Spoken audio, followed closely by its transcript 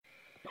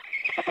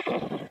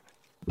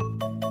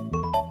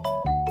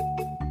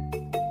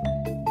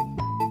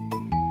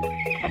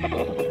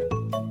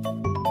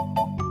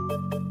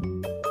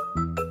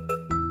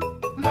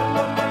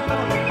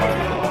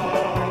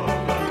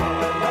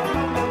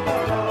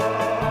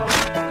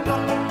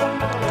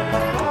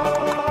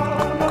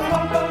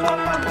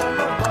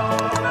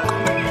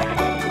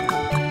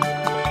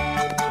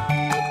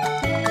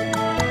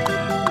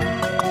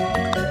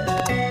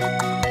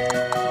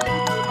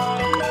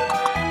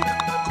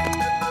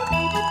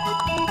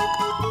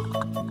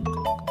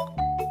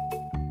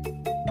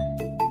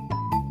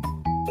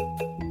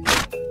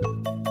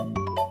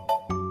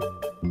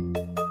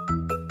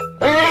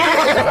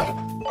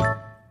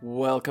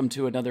Welcome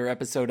to another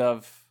episode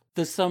of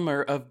The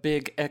Summer of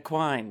Big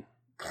Equine.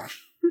 It's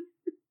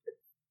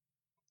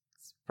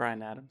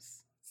Brian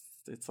Adams.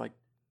 It's like...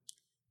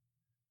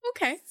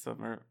 Okay.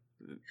 Summer...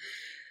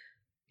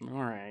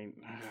 Alright.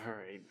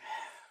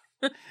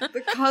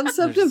 The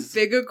concept of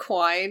Big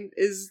Equine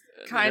is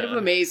kind of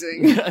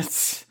amazing.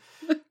 Yes.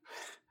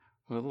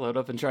 We'll load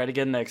up and try it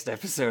again next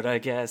episode, I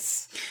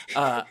guess.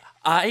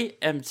 I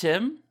am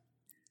Tim.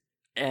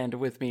 And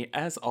with me,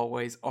 as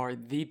always, are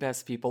the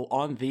best people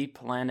on the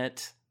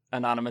planet,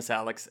 Anonymous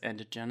Alex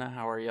and Jenna.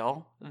 How are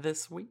y'all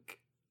this week?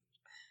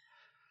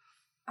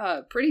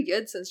 Pretty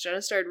good since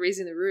Jenna started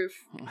raising the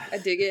roof. I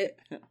dig it.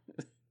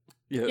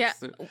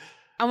 Yes. Yeah.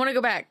 I want to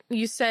go back.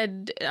 You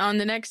said on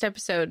the next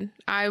episode,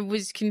 I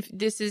was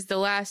this is the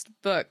last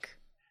book.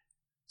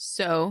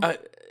 So.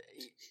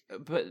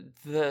 But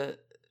the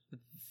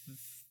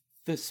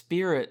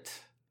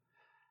spirit...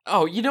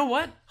 Oh, you know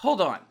what?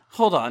 Hold on.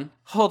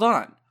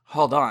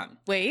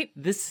 Wait.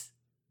 This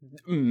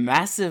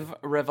massive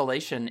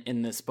revelation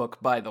in this book,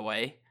 by the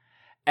way,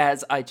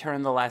 as I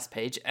turn the last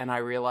page and I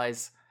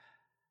realize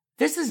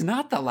this is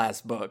not the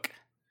last book.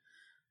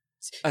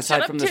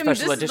 Aside from the Tim,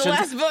 special this is the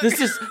editions, last book.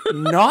 this is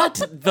not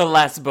the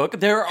last book.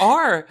 There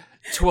are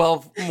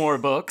 12 more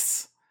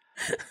books.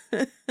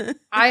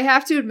 I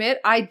have to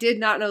admit, I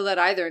did not know that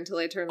either until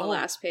I turned the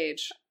last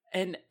page.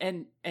 And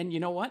you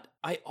know what?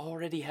 I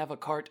already have a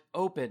cart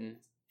open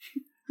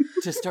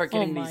to start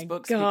getting these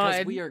books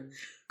because we are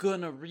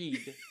gonna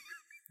read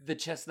the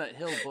Chestnut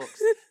Hill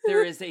books.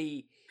 There is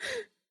a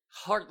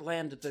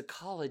Heartland the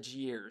College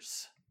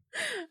Years,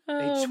 a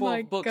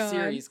 12-book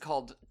series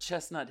called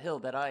Chestnut Hill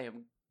that I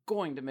am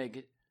going to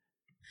make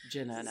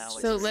Jenna and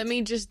Alex. So let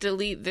me just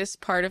delete this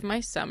part of my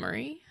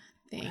summary.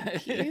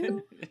 Thank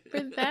you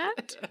for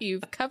that.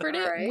 You've covered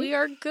it. Right. We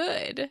are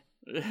good.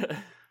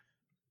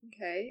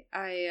 Okay,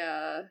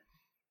 I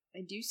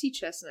do see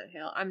Chestnut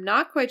Hill. I'm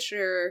not quite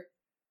sure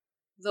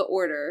the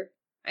order.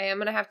 I am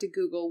gonna have to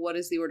Google what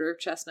is the order of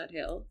Chestnut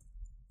Hill.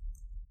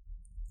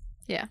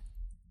 Yeah.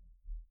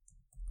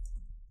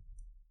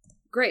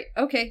 Great.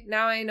 Okay,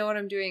 now I know what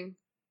I'm doing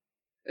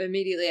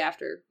immediately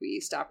after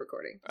we stop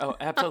recording. Oh,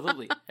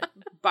 absolutely.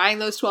 Buying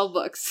those 12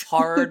 books.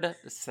 Hard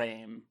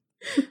same.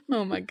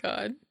 Oh my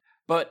god.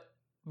 But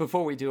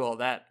before we do all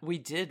that, we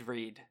did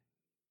read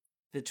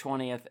the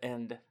 20th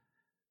and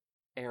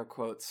air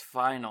quotes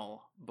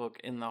final book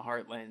in the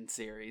Heartland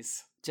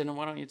series. Jenna,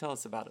 why don't you tell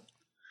us about it?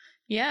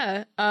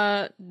 Yeah.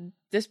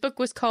 This book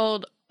was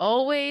called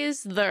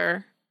Always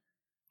There.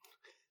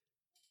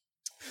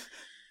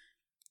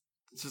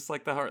 Just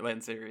like the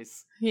Heartland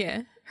series.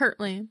 Yeah,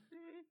 Heartland.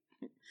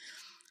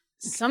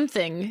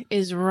 Something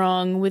is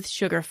wrong with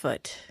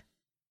Sugarfoot.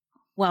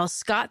 While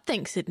Scott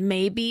thinks it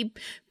may be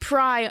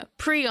prions.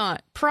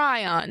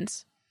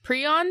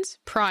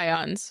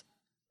 Prisons.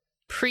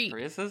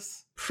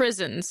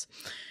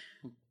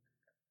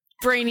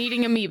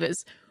 Brain-eating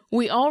amoebas.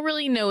 We all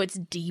really know it's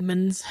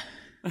demons.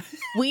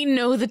 We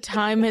know the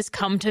time has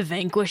come to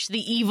vanquish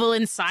the evil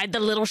inside the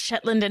little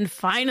Shetland and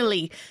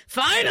finally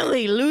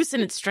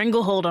loosen its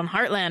stranglehold on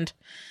Heartland.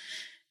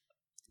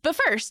 But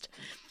first,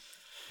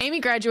 Amy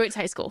graduates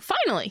high school.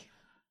 Finally.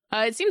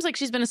 It seems like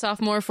she's been a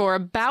sophomore for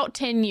about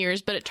 10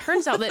 years, but it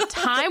turns out that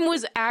time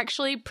was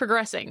actually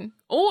progressing.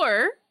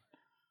 Or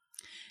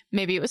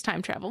maybe it was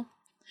time travel.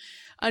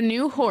 A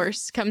new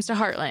horse comes to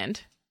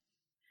Heartland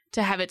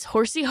to have its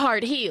horsey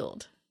heart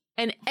healed.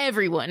 And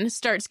everyone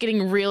starts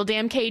getting real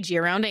damn cagey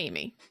around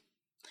Amy.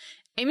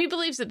 Amy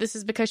believes that this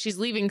is because she's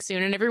leaving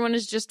soon and everyone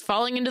is just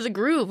falling into the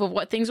groove of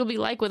what things will be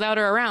like without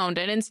her around.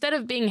 And instead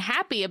of being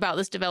happy about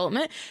this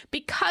development,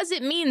 because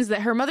it means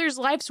that her mother's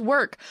life's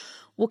work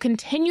will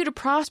continue to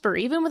prosper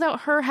even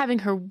without her having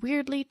her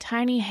weirdly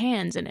tiny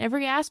hands in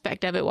every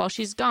aspect of it while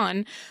she's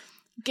gone,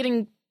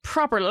 getting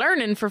proper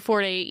learning for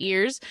 4 to 8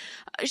 years,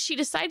 she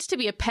decides to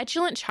be a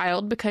petulant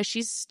child because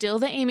she's still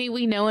the Amy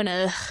we know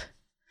and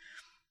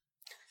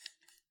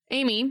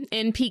Amy,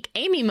 in peak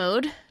Amy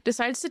mode,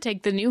 decides to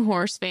take the new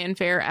horse,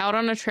 Fanfare, out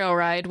on a trail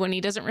ride when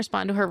he doesn't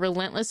respond to her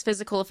relentless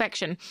physical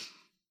affection.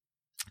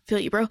 Feel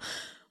you, bro.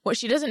 What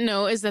she doesn't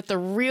know is that the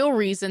real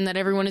reason that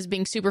everyone is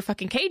being super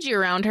fucking cagey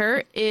around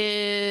her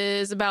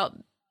is about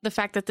the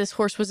fact that this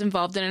horse was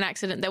involved in an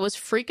accident that was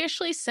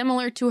freakishly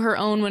similar to her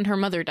own when her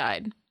mother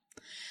died.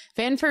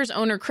 Fanfare's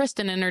owner,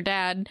 Kristen, and her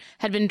dad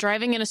had been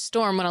driving in a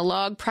storm when a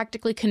log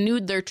practically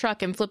canoed their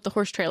truck and flipped the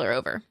horse trailer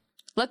over.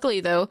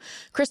 Luckily, though,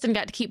 Kristen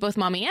got to keep both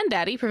Mommy and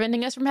Daddy,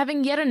 preventing us from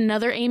having yet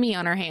another Amy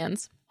on our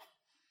hands.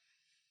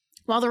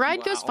 While the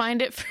ride goes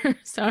find it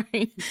first, While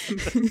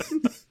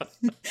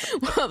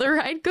the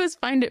ride goes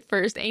find it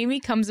first,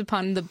 Amy comes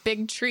upon the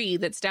big tree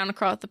that's down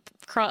across the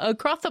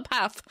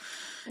path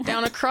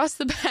on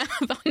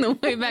the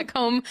way back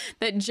home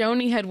that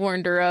Joni had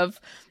warned her of.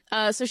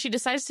 So she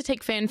decides to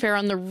take Fanfare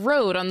on the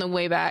road on the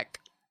way back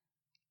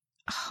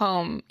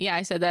home. Yeah,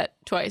 I said that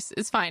twice.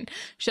 It's fine.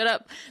 Shut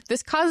up.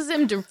 This causes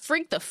him to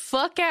freak the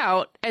fuck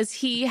out as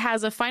he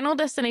has a Final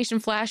Destination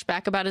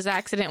flashback about his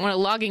accident when a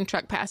logging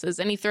truck passes,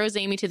 and he throws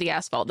Amy to the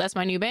asphalt. That's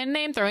my new band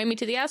name. Throw Amy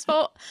to the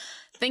asphalt.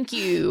 Thank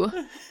you.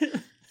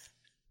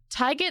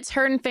 Ty gets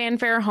her and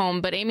Fanfare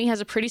home, but Amy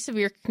has a pretty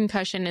severe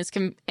concussion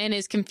and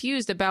is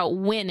confused about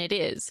when it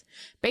is.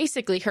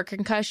 Basically, her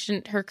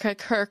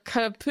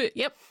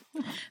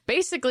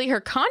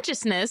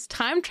consciousness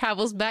time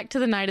travels back to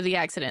the night of the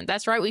accident.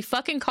 That's right, we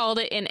fucking called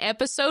it in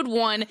episode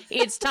 1.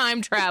 It's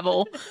time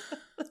travel.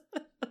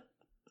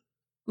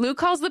 Lou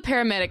calls the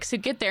paramedics who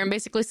get there and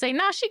basically say,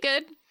 nah, she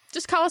good.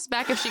 Just call us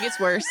back if she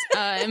gets worse.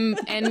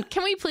 And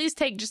can we please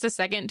take just a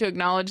second to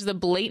acknowledge the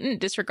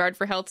blatant disregard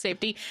for health,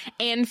 safety,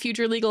 and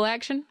future legal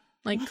action?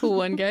 Like, cool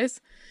one,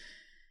 guys.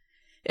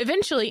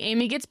 Eventually,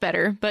 Amy gets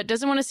better, but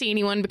doesn't want to see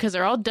anyone because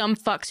they're all dumb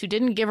fucks who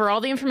didn't give her all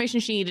the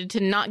information she needed to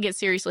not get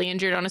seriously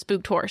injured on a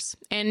spooked horse.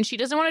 And she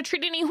doesn't want to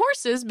treat any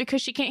horses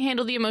because she can't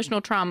handle the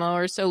emotional trauma,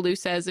 or so Lou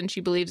says, and she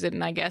believes it,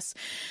 and I guess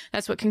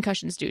that's what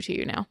concussions do to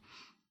you now.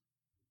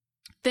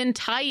 Then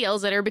Ty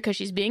yells at her because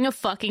she's being a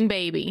fucking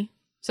baby.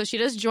 So she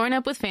does join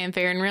up with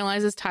Fanfare and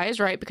realizes Ty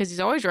is right because he's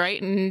always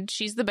right, and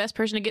she's the best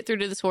person to get through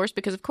to this horse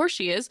because of course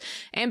she is,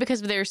 and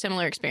because of their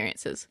similar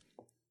experiences.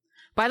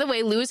 By the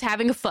way, Lou's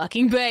having a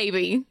fucking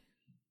baby.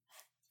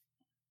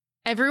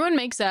 Everyone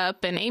makes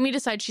up, and Amy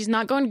decides she's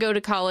not going to go to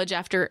college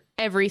after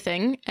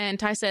everything, and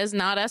Ty says,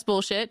 nah, that's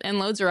bullshit, and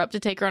loads her up to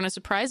take her on a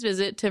surprise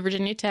visit to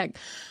Virginia Tech,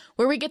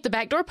 where we get the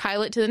backdoor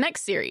pilot to the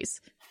next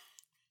series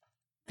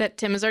that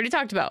Tim has already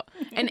talked about.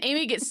 And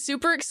Amy gets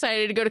super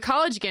excited to go to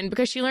college again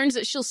because she learns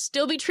that she'll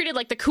still be treated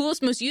like the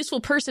coolest, most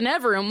useful person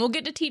ever, and will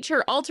get to teach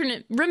her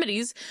alternate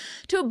remedies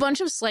to a bunch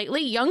of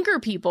slightly younger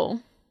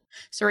people.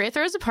 Soraya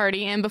throws a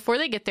party, and before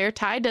they get there,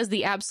 Ty does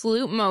the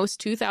absolute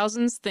most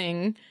 2000s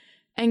thing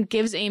and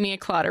gives Amy a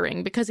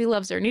clottering because he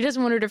loves her and he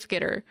doesn't want her to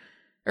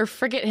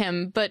forget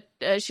him, but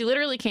she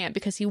literally can't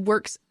because he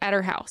works at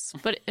her house.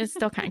 But it's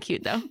still kind of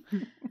cute, though.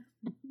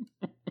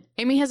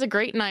 Amy has a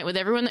great night with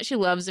everyone that she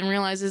loves and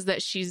realizes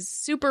that she's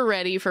super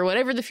ready for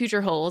whatever the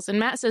future holds. And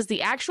Matt says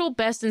the actual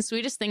best and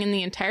sweetest thing in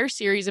the entire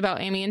series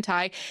about Amy and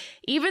Ty,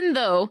 even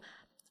though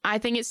I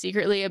think it's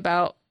secretly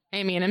about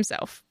Amy and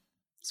himself.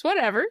 It's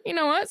whatever. You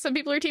know what? Some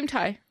people are Team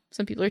Ty.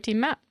 Some people are Team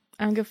Matt.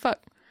 I don't give a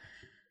fuck.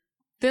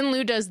 Then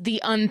Lou does the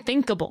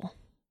unthinkable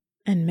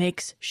and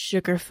makes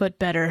Sugarfoot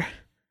better.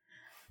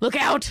 Look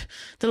out!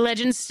 The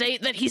legends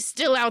state that he's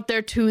still out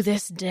there to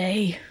this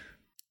day.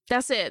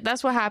 That's it.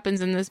 That's what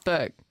happens in this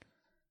book.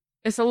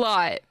 It's a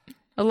lot.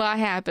 A lot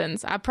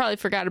happens. I probably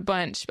forgot a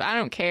bunch, but I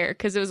don't care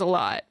because it was a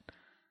lot.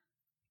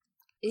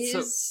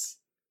 So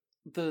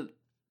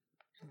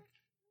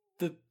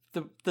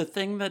the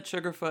thing that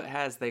Sugarfoot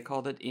has, they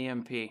called it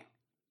EMP.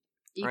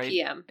 Right?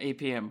 EPM.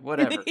 EPM,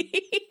 whatever.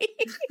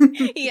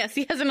 Yes,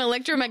 he has an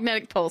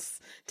electromagnetic pulse,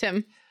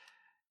 Tim.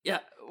 Yeah,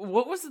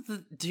 what was it?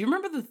 Do you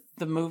remember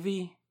the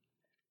movie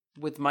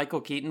with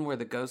Michael Keaton where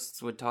the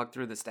ghosts would talk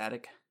through the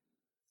static?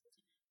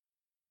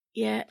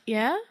 Yeah.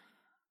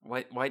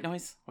 White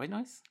noise? White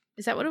noise?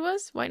 Is that what it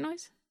was? White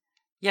noise?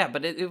 Yeah,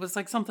 but it was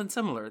like something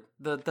similar.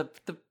 The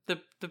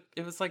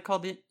it was like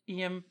called the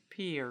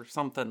EMP or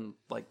something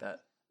like that.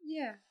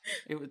 Yeah.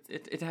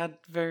 It had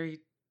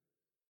very.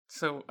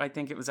 So I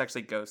think it was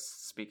actually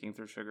ghosts speaking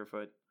through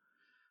Sugarfoot.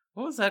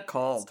 What was that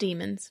called? It's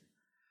demons.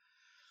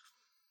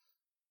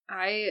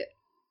 I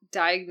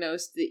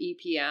diagnosed the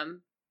EPM.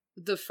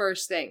 The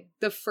first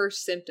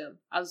symptom.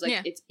 I was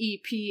like, It's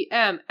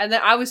EPM. And then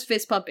I was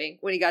fist pumping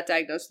when he got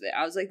diagnosed with it.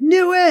 I was like,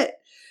 knew it!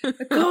 I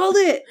called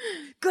it!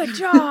 Good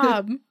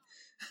job!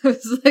 I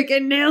was like, I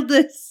nailed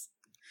this.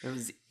 It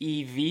was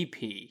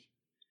EVP.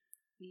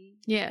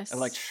 Yes.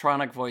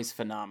 Electronic voice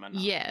phenomena.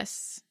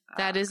 Yes.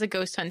 That is a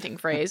ghost hunting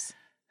phrase.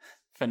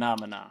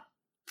 Phenomena.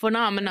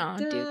 Okay.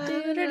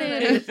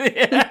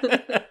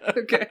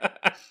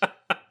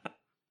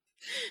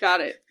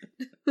 Got it.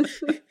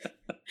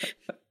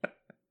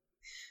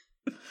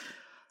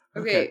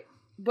 Okay,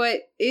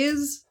 but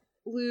is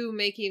Lou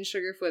making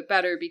Sugarfoot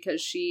better because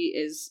she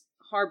is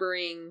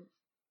harboring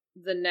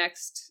the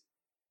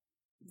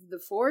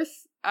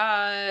fourth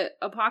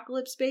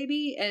apocalypse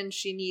baby, and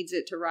she needs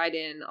it to ride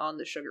in on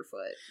the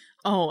Sugarfoot?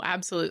 Oh,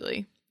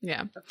 absolutely.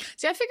 Yeah. Okay.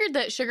 See, I figured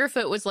that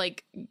Sugarfoot was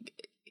like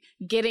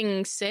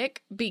getting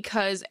sick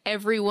because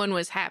everyone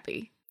was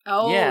happy.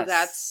 Oh, yes.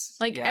 That's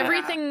like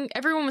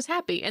everyone was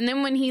happy. And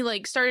then when he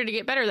like started to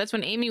get better, that's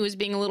when Amy was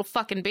being a little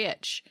fucking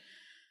bitch.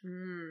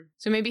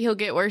 So maybe he'll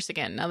get worse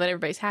again now that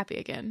everybody's happy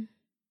again.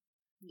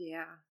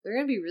 Yeah, they're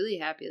gonna be really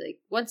happy. Like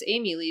once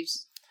Amy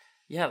leaves,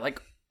 yeah,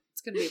 like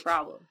it's gonna be a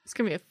problem. It's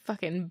gonna be a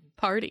fucking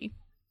party.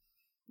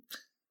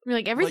 I mean,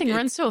 like everything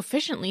runs so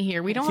efficiently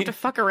here. We don't have to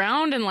fuck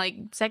around and like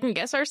second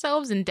guess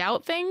ourselves and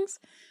doubt things.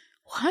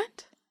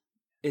 What?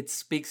 It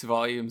speaks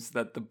volumes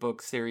that the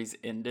book series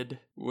ended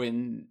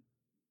when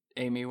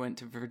Amy went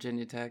to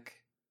Virginia Tech.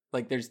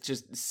 Like, there's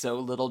just so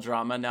little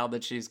drama now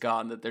that she's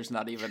gone that there's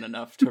not even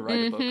enough to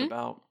write a book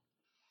about.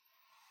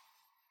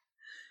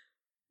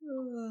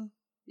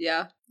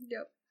 Yeah.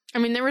 Yep. I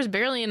mean, there was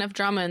barely enough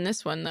drama in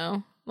this one,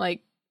 though.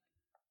 Like,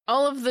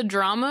 all of the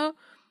drama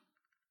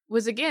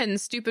was, again,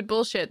 stupid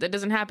bullshit that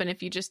doesn't happen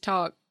if you just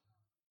talk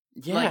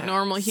like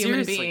normal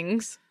human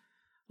beings.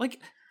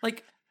 Like,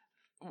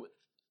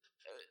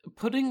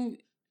 putting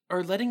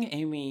or letting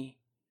Amy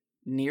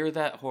near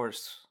that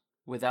horse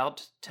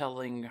without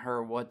telling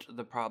her what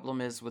the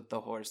problem is with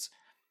the horse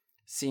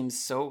seems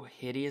so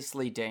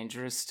hideously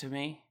dangerous to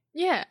me.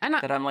 Yeah, and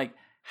that I'm like,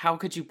 how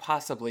could you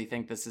possibly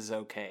think this is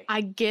okay?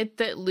 I get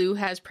that Lou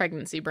has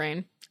pregnancy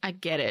brain. I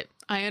get it.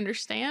 I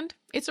understand.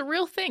 It's a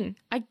real thing.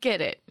 I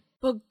get it.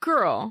 But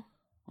girl,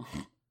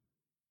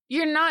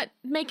 you're not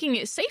making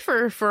it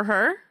safer for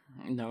her.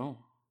 No.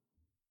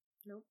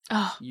 Nope.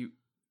 Oh.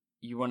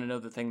 You want to know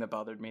the thing that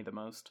bothered me the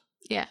most?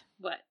 Yeah.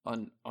 What?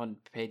 On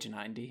page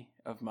 90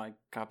 of my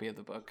copy of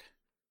the book.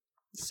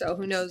 So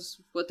who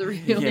knows what the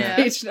real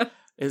page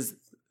is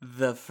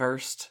the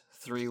first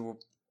three,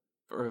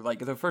 or like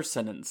the first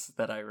sentence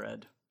that I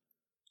read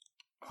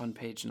on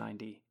page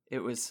 90. It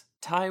was,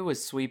 Ty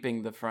was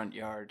sweeping the front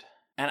yard.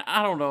 And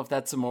I don't know if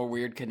that's some more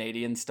weird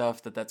Canadian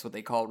stuff that's what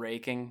they call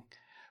raking.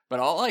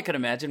 But all I could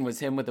imagine was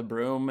him with a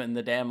broom and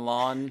the damn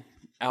lawn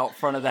out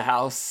front of the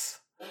house.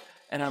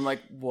 And I'm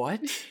like,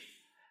 what?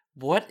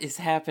 What is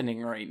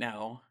happening right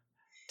now?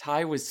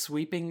 Ty was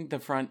sweeping the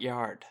front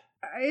yard.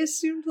 I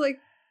assumed, like,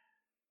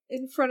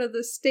 in front of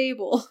the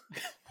stable,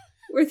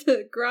 where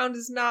the ground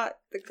is not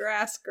the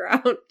grass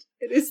ground.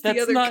 It is the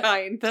other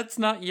kind. That's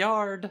not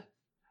yard.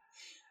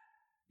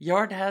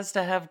 Yard has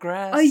to have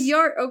grass. A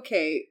yard,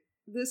 okay.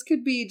 This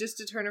could be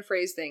just a turn of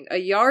phrase thing. A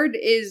yard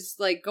is,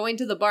 like, going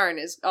to the barn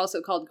is also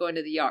called going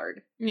to the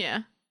yard.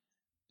 Yeah.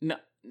 No.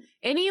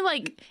 Any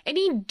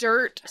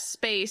dirt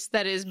space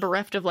that is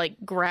bereft of like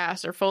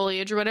grass or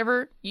foliage or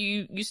whatever,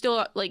 you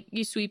still like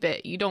you sweep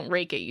it. You don't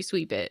rake it, you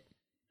sweep it.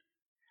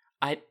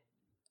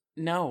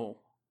 No.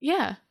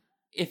 Yeah.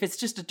 If it's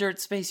just a dirt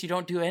space, you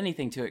don't do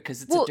anything to it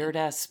because it's a dirt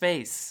ass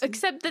space.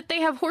 Except that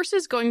they have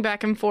horses going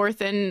back and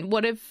forth, and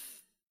what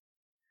if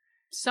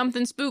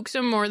something spooks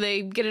them or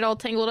they get it all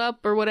tangled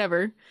up or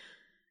whatever?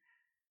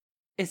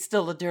 It's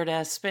still a dirt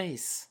ass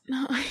space.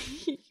 No,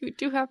 you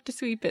do have to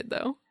sweep it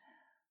though.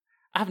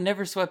 I've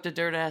never swept a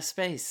dirt-ass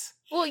space.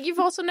 Well, you've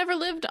also never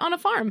lived on a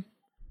farm.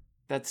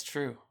 That's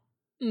true.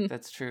 Mm.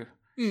 That's true.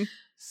 Mm.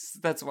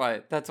 That's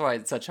why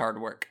it's such hard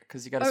work,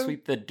 because you gotta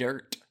sweep the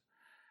dirt.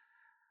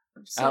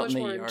 I'm so much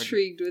more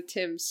intrigued with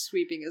Tim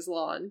sweeping his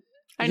lawn.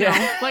 I know.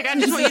 Like, I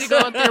just want you to go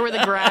out there where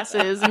the grass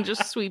is and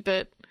just sweep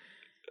it.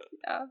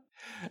 Yeah.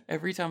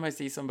 Every time I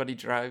see somebody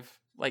drive,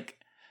 like,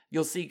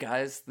 you'll see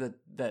guys that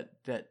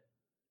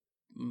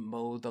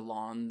mow the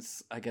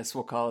lawns, I guess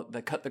we'll call it,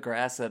 that cut the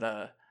grass at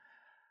a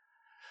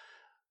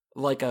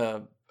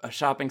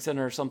shopping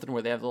center or something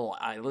where they have little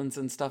islands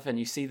and stuff, and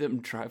you see them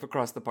drive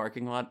across the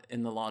parking lot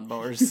in the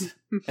lawnmowers,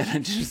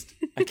 and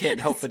I can't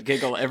help but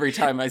giggle every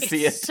time I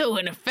see it. So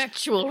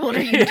ineffectual. What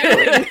are you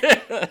doing?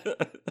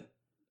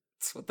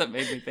 That's what that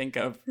made me think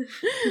of.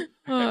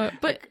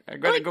 But I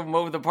gotta go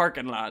mow the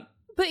parking lot.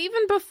 But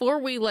even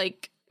before we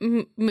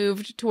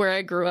moved to where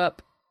I grew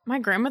up, my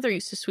grandmother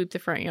used to sweep the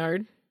front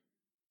yard.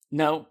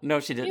 No,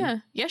 she didn't. Yeah,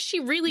 yes, she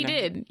really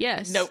did.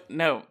 Yes.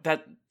 No,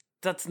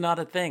 that's not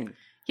a thing.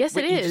 Yes,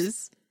 it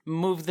is.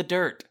 Move the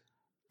dirt.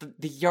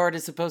 The yard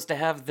is supposed to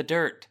have the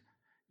dirt.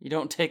 You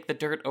don't take the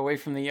dirt away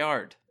from the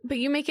yard. But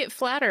you make it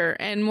flatter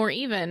and more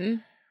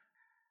even.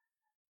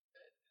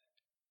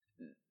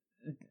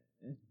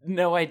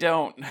 No, I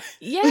don't.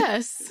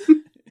 Yes.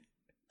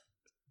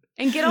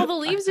 And get all the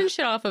leaves and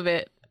shit off of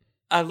it.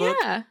 I look,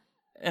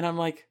 and I'm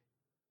like,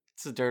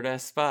 it's a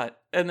dirt-ass spot.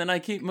 And then I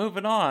keep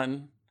moving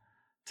on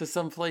to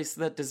some place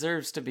that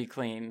deserves to be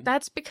clean.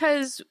 That's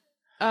because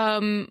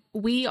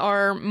we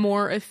are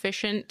more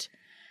efficient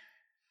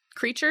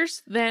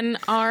creatures than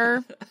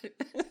our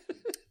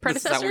predecessors.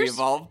 This is how we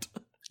evolved.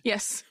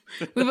 Yes.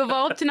 We've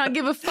evolved to not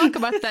give a fuck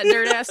about that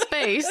dirt-ass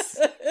space.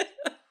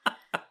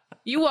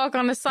 You walk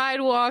on the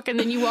sidewalk and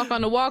then you walk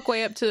on the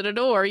walkway up to the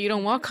door. You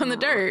don't walk on the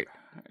dirt.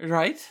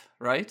 Right.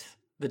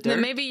 The dirt.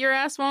 Then maybe your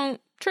ass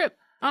won't trip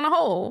on a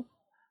hole.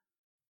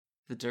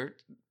 The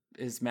dirt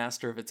is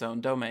master of its own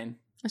domain.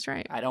 That's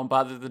right. I don't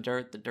bother the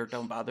dirt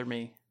don't bother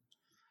me.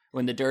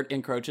 When the dirt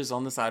encroaches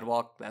on the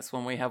sidewalk, that's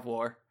when we have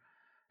war.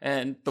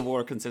 And the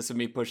war consists of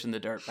me pushing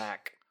the dirt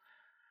back.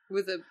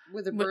 With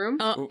a broom?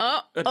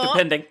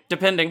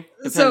 Depending.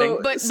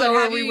 So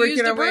are we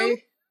working our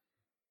way?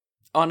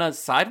 On a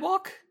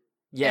sidewalk?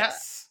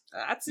 Yes.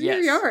 Yeah, that's in your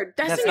yard.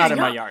 That's not in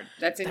my yard.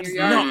 That's in your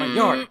yard. Not my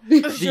yard.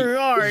 That's your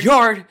yard.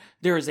 Yard,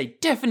 there is a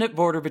definite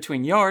border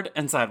between yard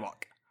and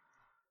sidewalk.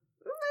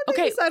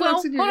 Okay,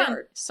 sidewalk's in your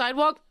yard.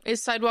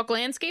 Is sidewalk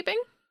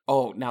landscaping?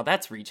 Oh, now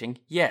that's reaching.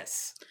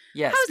 Yes.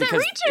 How's that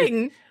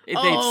reaching?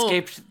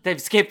 They've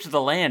escaped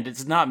the land. It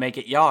does not make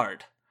it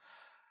yard.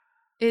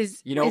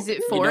 Is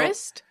it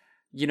forest?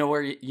 You know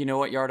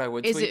what yard I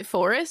would sweep? Is it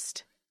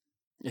forest?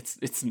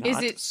 It's not.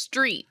 Is it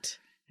street?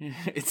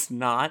 It's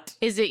not.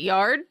 Is it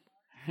yard?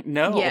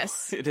 No.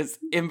 Yes. It is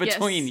in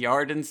between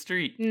yard and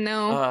street.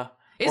 No.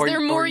 Is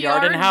there more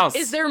yard and house?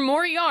 Is there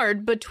more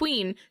yard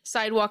between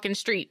sidewalk and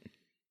street?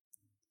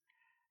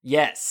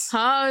 Yes.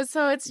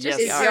 So it's just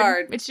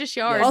yard. It's just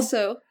yard. Yeah.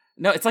 Also,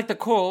 no, it's like the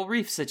coral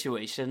reef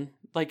situation.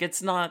 Like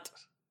it's not.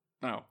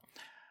 No.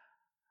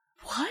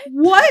 What?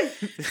 What?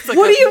 Like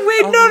what do you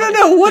wait?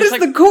 No. What is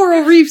the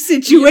coral reef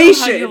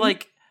situation? You know how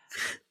like,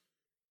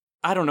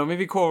 I don't know.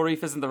 Maybe coral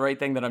reef isn't the right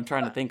thing that I'm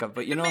trying to think of,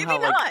 but you know maybe how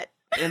not. Like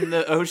in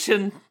the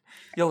ocean,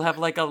 you'll have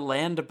like a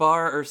land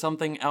bar or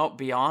something out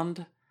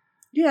beyond.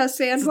 Yeah,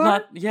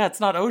 sandbar. It's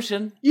not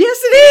ocean. Yes,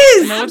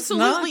 it is. No,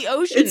 absolutely it's not.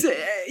 Ocean. It's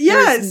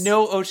yes. There's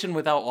no ocean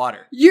without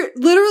water.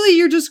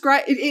 You're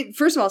describing.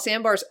 First of all,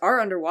 sandbars are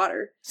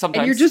underwater. Sometimes,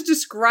 and you're just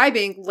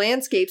describing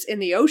landscapes in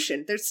the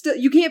ocean. There's still.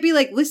 You can't be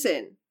like,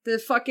 listen, the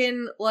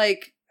fucking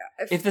like.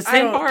 If the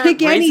sandbar pick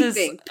raises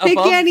anything,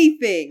 above, pick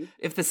anything.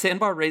 If the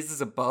sandbar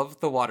raises above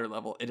the water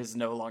level, it is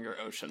no longer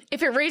ocean.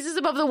 If it raises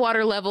above the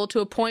water level to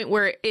a point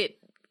where it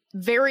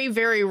very,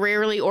 very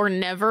rarely or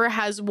never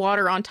has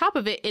water on top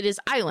of it, it is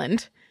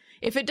island.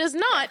 If it does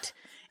not,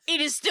 it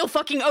is still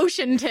fucking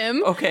ocean,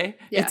 Tim. Okay,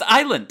 yeah. It's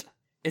island.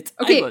 It's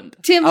okay, island.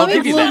 Tim, let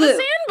me blow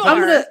the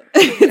sandbar.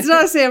 It's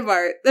not a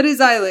sandbar. That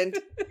is island.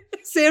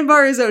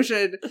 Sandbar is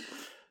ocean.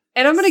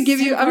 And I'm gonna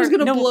give you. I'm just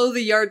gonna blow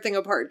the yard thing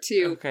apart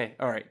too. Okay,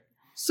 all right.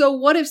 So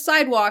what if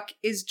sidewalk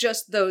is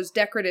just those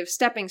decorative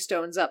stepping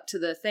stones up to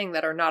the thing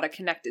that are not a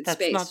connected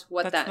space?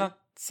 That's not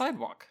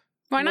sidewalk.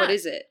 Why not? What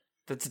is it?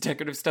 That's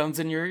decorative stones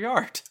in your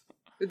yard.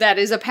 That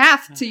is a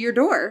path to your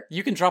door.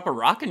 You can drop a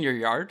rock in your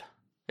yard.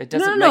 It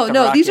doesn't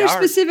No. These yard. are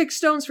specific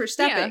stones for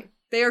stepping. Yeah.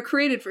 They are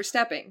created for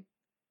stepping.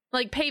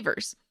 Like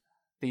pavers.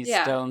 These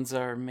stones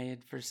are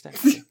made for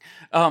stepping.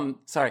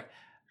 Sorry.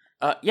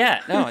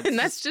 Yeah, no. And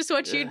that's just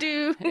what you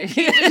do. You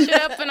just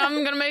shut up and I'm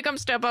going to make them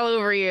step all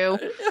over you.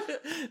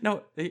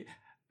 No,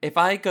 if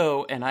I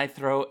go and I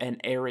throw an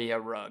area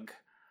rug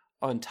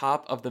on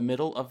top of the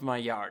middle of my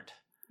yard,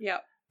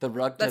 the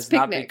rug does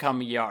not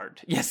become yard.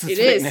 Yes, it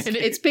is.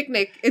 It's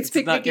picnic. It's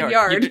picnic in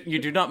yard. You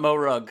do not mow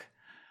rug.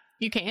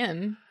 You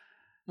can.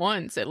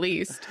 Once, at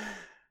least.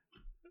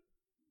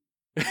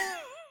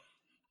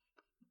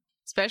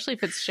 Especially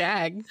if it's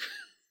shag.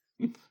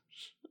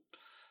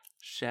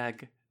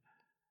 Shag.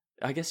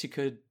 I guess you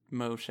could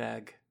mow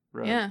shag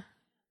rug. Yeah.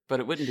 But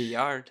it wouldn't be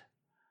yard.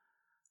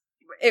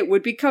 It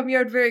would become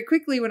yard very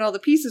quickly when all the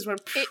pieces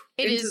went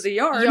into the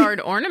yard. Yard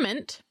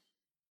ornament.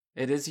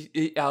 It is.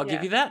 I'll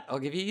give you that. I'll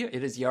give you.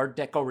 It is yard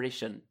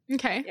decoration.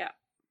 Okay. Yeah.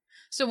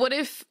 So what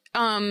if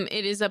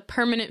it is a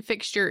permanent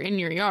fixture in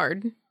your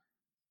yard?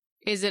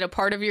 Is it a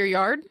part of your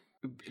yard?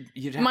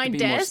 You'd have to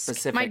be more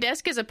specific. My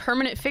desk is a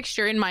permanent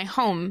fixture in my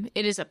home.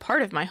 It is a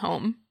part of my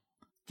home.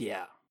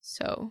 Yeah.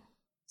 So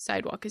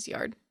sidewalk is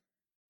yard.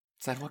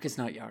 Sidewalk is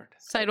not yard.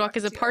 Sidewalk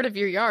is a part of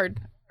your yard.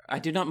 I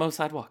do not mow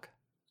sidewalk.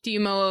 Do you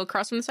mow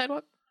across from the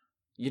sidewalk?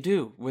 You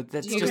do. Do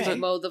you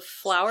mow the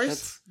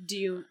flowers? Do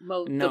you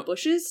mow the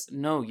bushes?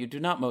 No, you do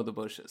not mow the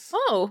bushes.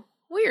 Oh,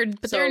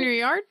 weird. But they're in your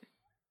yard?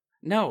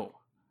 No.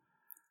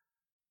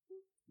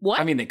 What?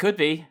 I mean, they could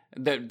be.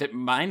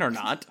 Mine are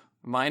not.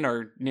 Mine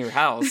are near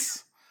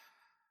house.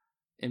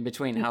 In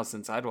between house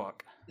and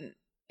sidewalk.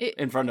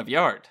 In front of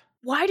yard.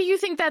 Why do you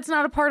think that's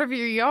not a part of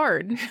your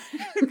yard?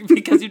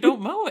 Because you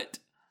don't mow it.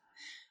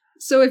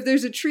 So if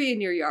there's a tree in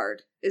your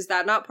yard, is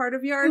that not part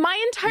of yard? My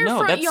entire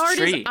front yard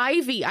is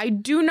ivy. I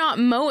do not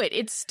mow it.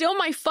 It's still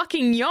my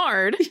fucking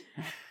yard.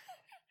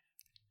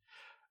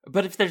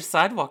 But if there's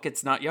sidewalk,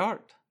 it's not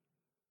yard.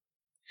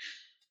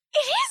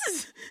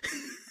 It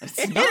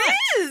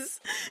is.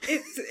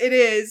 It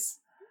is.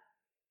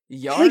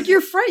 Yard? Like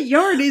your front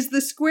yard is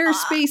the square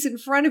space in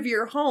front of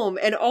your home,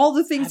 and all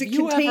the things it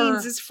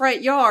contains is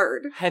front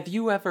yard. Have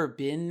you ever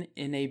been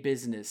in a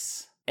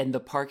business and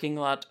the parking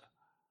lot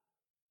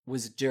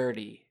was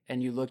dirty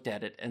and you looked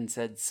at it and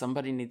said,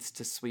 somebody needs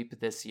to sweep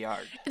this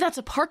yard? That's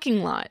a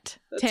parking lot,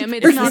 Tim.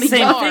 It's not a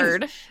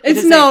yard.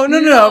 It's no.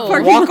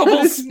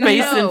 Walkable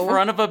space in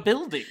front of a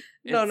building.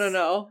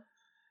 No.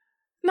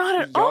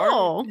 Not at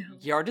all.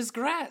 Yard is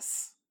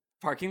grass.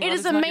 Parking lot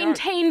is a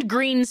maintained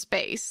green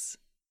space.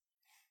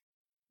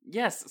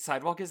 Yes,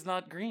 sidewalk is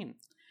not green.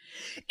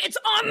 It's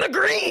on the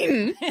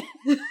green!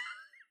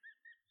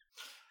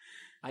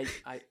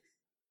 I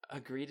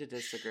agree to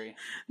disagree.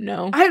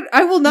 No.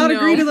 I will not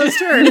agree to those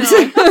terms.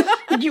 No.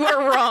 You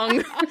are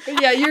wrong.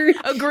 Yeah, you're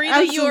agree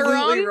that you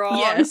are wrong?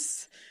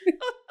 Yes.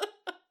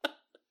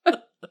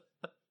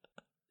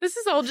 This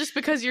is all just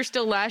because you're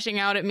still lashing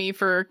out at me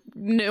for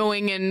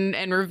knowing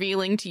and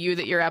revealing to you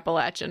that you're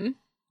Appalachian.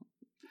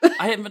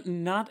 I am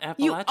not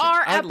Appalachian. You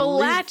are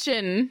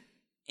Appalachian.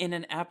 In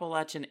an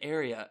Appalachian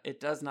area, it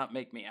does not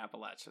make me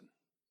Appalachian.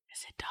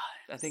 Yes, it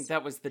does. I think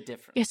that was the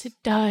difference. Yes, it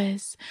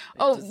does.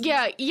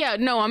 Yeah.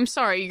 No, I'm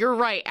sorry. You're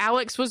right.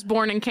 Alex was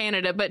born in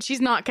Canada, but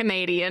she's not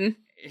Canadian.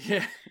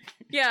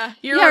 Yeah,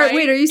 you're right.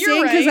 Wait, are you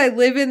saying because I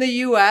live in the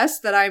U.S.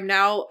 that I'm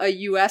now a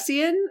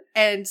U.S.ian?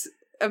 And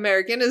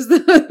American as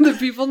the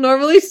people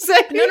normally say.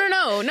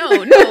 No.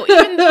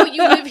 Even though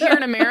you live here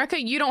in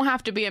America, you don't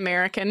have to be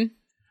American.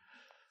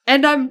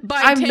 And I'm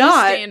Tim's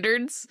not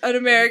standards. an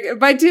American.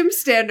 By Tim's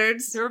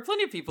standards. There are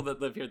plenty of people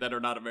that live here that are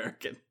not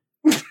American.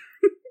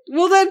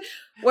 Well then,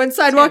 when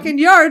sidewalk and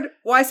yard,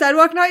 why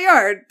sidewalk not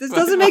yard? This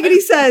doesn't make any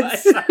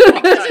sense.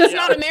 Because it's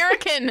not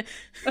American.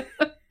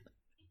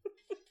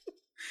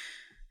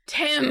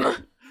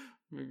 Tim.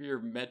 Maybe your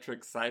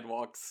metric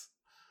sidewalks.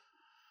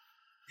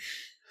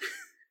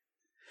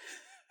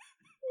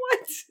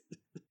 What?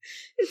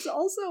 It's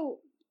also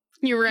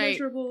you're right.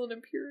 measurable and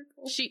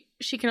empirical.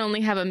 She can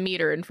only have a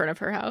meter in front of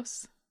her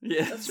house.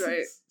 Yeah, that's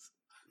right.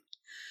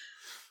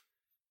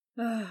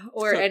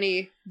 Or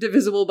any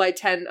divisible by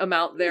 10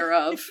 amount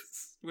thereof.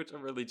 Which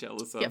I'm really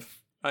jealous of. Yep.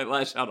 I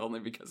lash out only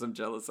because I'm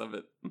jealous of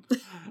it.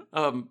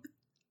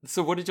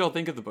 So what did y'all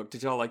think of the book?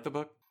 Did y'all like the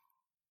book?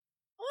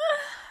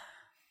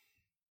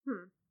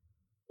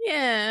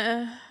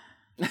 Yeah.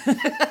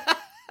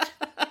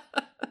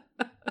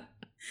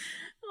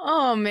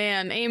 Oh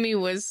man, Amy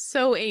was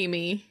so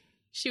Amy.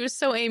 She was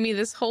so Amy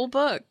this whole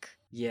book.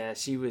 Yeah,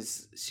 she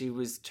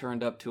was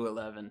turned up to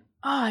 11.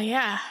 Oh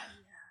yeah.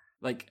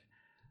 Like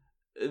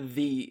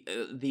the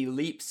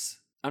leaps.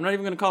 I'm not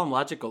even going to call them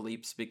logical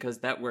leaps because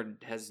that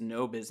word has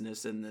no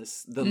business in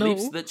this. The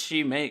leaps that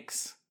she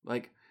makes.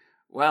 Like,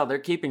 wow, they're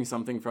keeping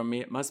something from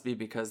me. It must be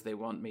because they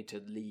want me to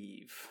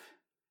leave.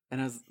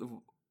 And I was,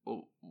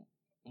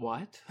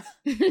 what?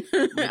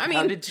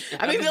 How did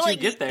you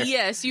get there?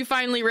 Yes, you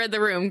finally read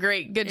the room.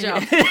 Great, good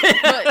job.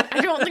 But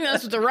I don't think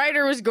that's what the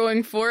writer was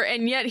going for.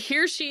 And yet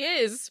here she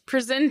is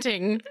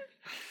presenting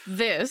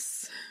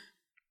this.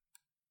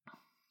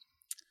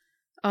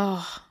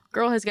 Oh,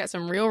 girl has got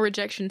some real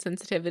rejection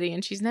sensitivity,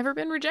 and she's never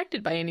been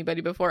rejected by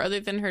anybody before, other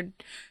than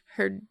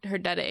her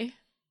daddy.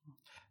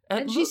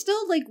 And she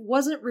still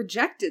wasn't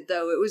rejected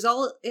though. It was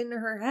all in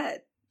her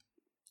head.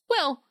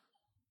 Well,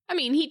 I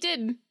mean, he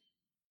did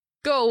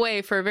go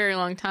away for a very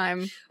long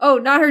time. Oh,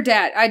 not her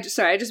dad. I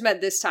just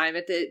meant this time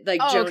at the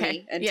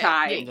Joni and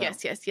Ty.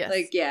 Yes.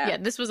 Yeah,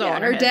 this was all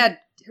in her head.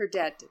 Her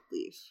dad did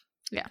leave.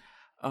 Yeah.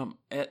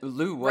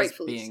 Lou was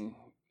being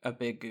a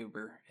big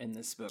goober in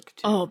this book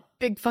too. Oh,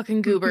 big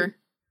fucking goober.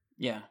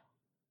 Yeah.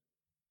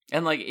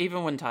 And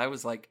even when Ty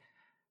was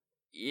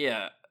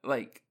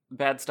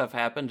bad stuff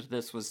happened,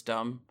 this was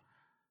dumb,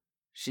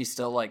 she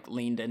still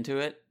leaned into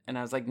it, and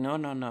I was like, no.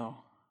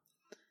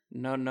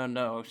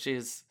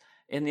 She's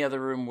in the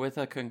other room with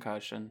a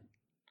concussion.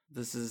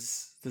 This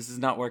is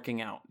not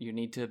working out. You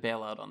need to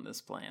bail out on this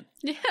plan.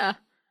 Yeah.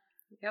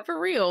 Yep. For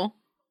real.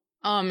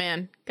 Oh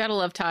man, gotta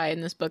love Ty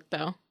in this book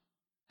though.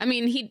 I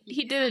mean, he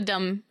did a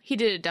dumb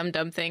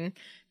thing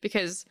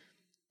because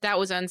that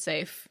was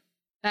unsafe.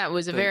 That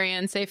was a very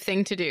unsafe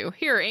thing to do.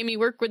 Here, Amy,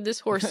 work with this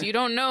horse. You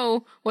don't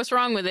know what's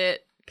wrong with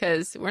it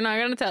because we're not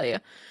going to tell you.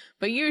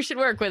 But you should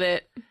work with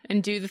it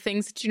and do the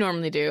things that you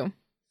normally do.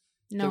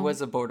 No. There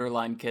was a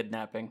borderline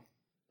kidnapping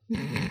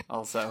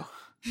also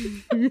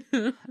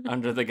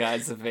under the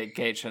guise of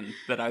vacation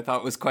that I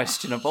thought was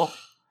questionable.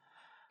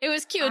 It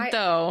was cute,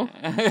 though.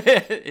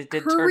 It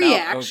did turn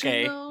out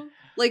okay. Though,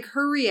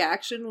 her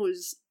reaction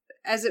was,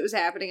 as it was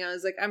happening, I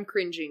was like, I'm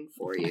cringing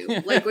for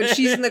you. When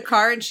she's in the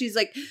car and she's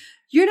like,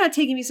 you're not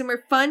taking me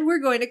somewhere fun. We're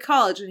going to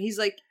college. And he's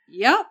like,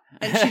 yep.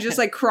 And she just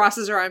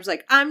crosses her arms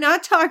like, I'm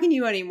not talking to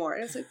you anymore.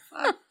 And it's like,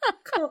 fuck,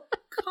 come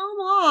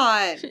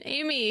on.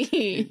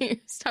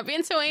 Amy, stop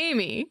being so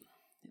Amy.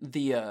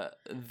 The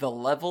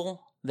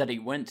level that he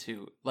went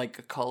to,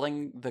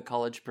 calling the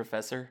college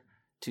professor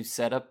to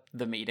set up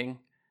the meeting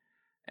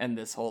and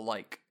this whole,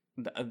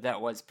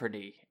 that was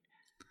pretty,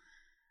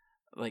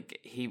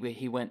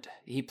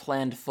 he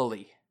planned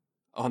fully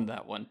on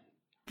that one.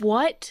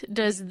 What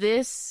does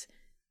this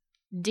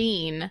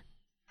dean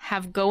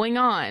have going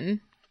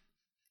on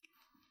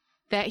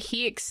that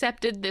he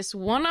accepted this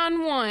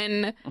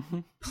one-on-one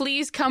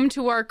please come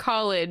to our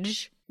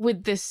college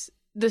with this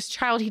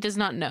child he does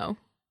not know?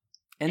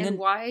 And then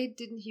why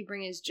didn't he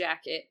bring his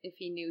jacket if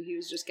he knew he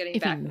was just getting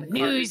back in the car? If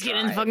he knew he was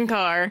getting in the fucking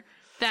car.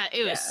 That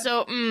it was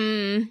so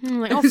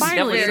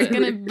finally it's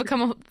gonna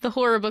become the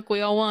horror book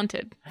we all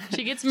wanted.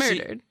 She gets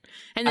murdered.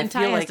 And then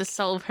Ty has to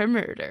solve her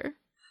murder.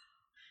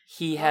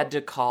 He had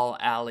to call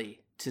Allie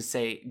to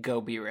say,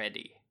 go be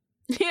ready.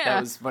 Yeah.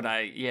 That was what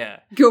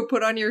Go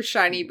put on your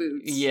shiny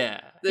boots. Yeah.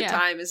 The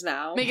time is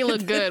now. Make it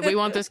look good. We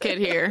want this kid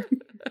here.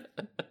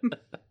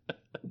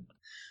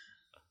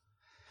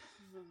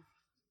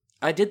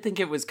 I did think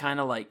it was kind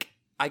of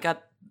I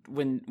got,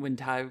 when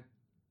Ty,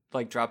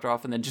 dropped her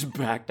off and then just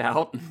backed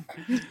out.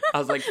 I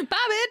was like, bye,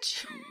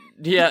 bitch.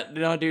 Yeah,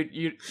 no, dude,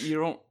 you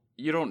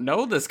don't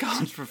know this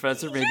college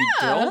professor. Maybe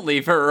don't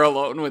leave her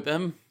alone with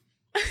him.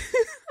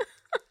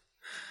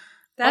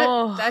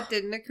 That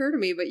didn't occur to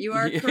me, but you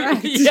are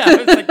correct. Yeah, I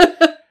was like,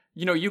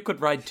 you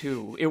could ride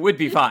too. It would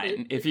be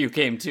fine if you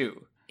came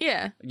too.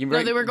 Yeah. They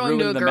were going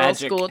to a girls'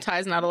 school.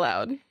 Ty's not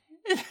allowed.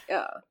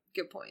 Yeah,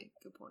 good point.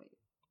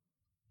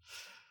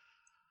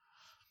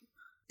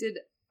 Did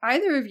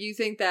either of you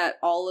think that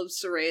all of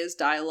Soraya's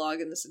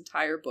dialogue in this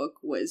entire book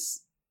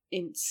was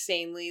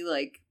insanely,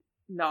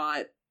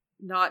 not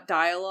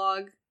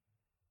dialogue.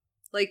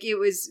 Like, it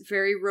was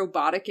very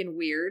robotic and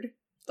weird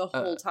the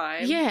whole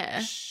time.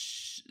 Yeah.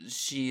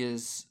 She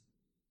is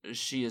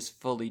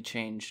fully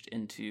changed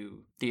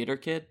into theater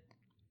kid?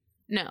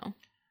 No.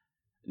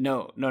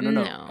 No.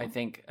 I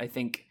think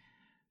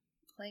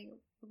Playing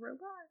a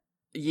robot?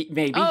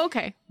 Maybe. Oh,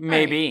 okay.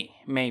 Maybe.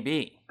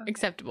 Okay.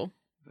 Acceptable.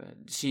 But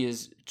she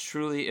has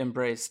truly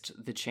embraced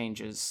the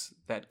changes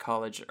that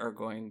college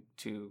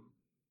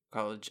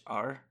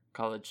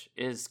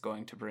is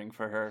going to bring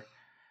for her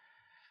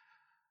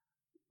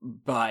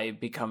by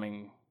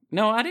becoming...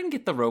 No, I didn't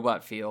get the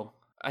robot feel.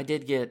 I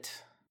did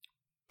get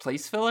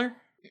place filler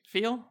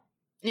feel.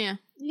 Yeah.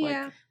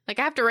 Yeah. Like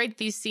I have to write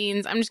these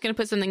scenes. I'm just going to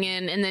put something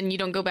in and then you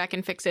don't go back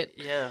and fix it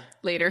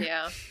later.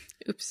 Yeah.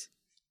 Oops.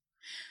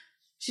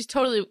 She's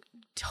totally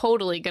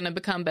going to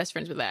become best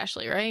friends with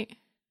Ashley, right?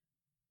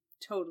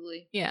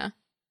 Totally. Yeah.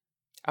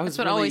 That's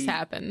what always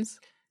happens.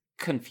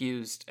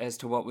 Confused as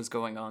to what was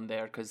going on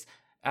there because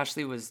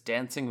Ashley was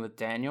dancing with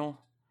Daniel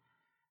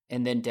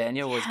and then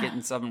Daniel was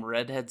getting some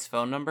redhead's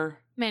phone number.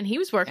 Man, he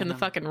was working the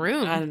fucking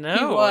room. I know.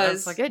 He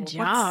was. Like, good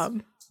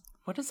job.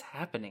 What is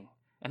happening?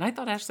 And I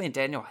thought Ashley and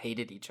Daniel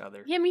hated each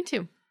other. Yeah, me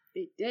too.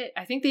 They did.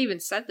 I think they even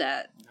said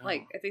that. No.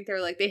 Like, I think they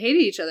were like, they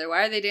hated each other.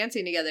 Why are they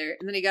dancing together?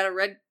 And then he got a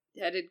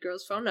red-headed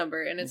girl's phone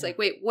number. And it's like,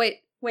 wait, what?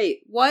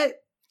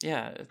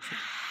 Yeah.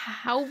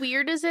 How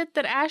weird is it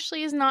that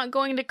Ashley is not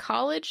going to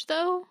college,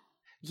 though?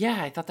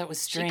 Yeah, I thought that was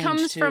strange, She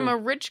comes from a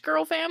rich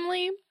girl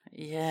family.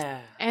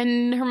 Yeah.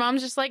 And her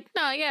mom's just like,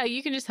 no, yeah,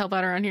 you can just help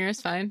out around here.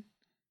 It's fine.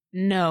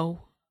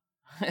 No.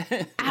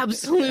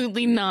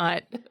 Absolutely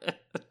not.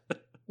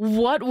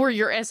 What were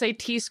your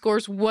SAT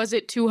scores? Was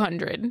it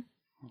 200?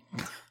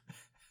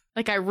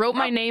 Like, I wrote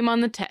my name on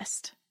the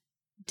test.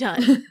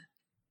 Done.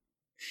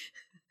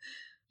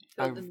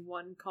 Filled in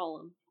one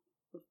column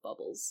with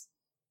bubbles.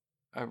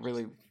 I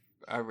really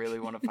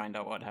want to find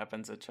out what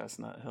happens at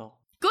Chestnut Hill.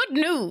 Good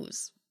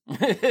news. I'm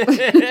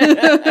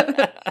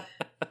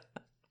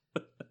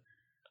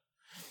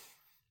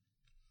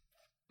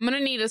gonna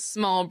need a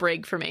small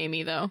break from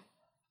Amy, though.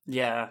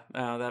 Yeah,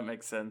 that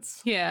makes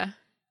sense. Yeah.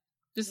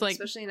 Just like,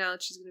 especially now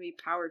that she's gonna be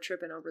power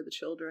tripping over the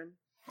children.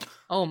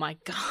 Oh my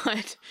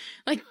god.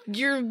 Like,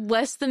 you're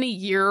less than a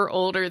year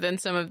older than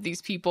some of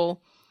these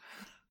people.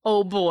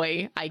 Oh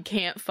boy, I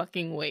can't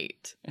fucking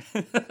wait.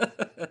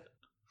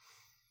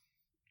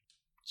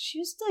 She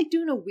was like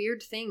doing a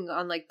weird thing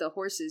on like the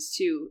horses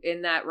too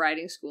in that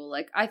riding school.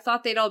 Like, I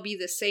thought they'd all be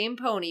the same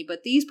pony,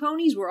 but these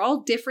ponies were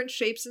all different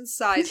shapes and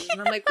sizes.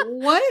 And I'm like,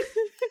 what?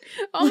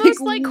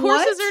 Almost like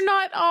horses are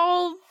not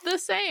all the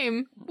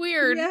same.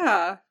 Weird.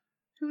 Yeah.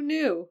 Who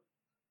knew?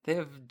 They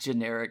have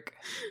generic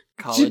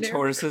college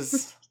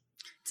horses.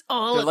 It's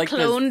all a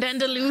cloned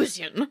and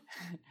illusion.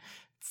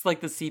 It's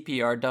like the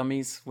CPR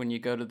dummies when you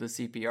go to the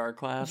CPR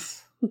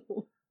class.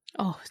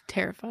 Oh,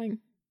 terrifying.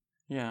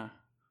 Yeah.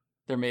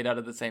 They're made out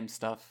of the same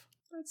stuff.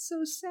 That's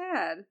so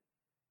sad.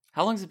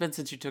 How long has it been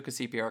since you took a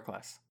CPR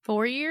class?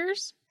 4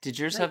 years? Did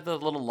yours have the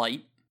little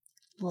light?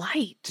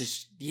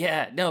 Light?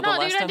 No, the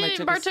last time I did it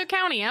in Bartow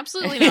County.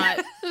 Absolutely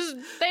not.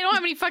 They don't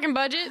have any fucking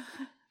budget.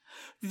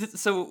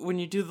 So when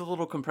you do the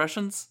little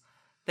compressions,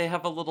 they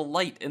have a little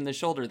light in the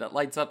shoulder that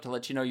lights up to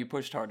let you know you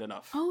pushed hard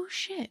enough. Oh,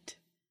 shit.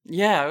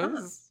 Yeah,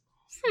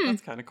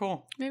 that's kind of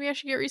cool. Maybe I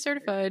should get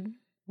recertified.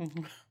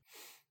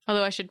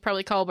 Although I should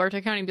probably call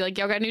Bartow County and be like,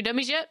 y'all got new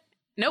dummies yet?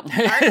 Nope.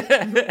 All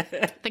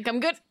right. Think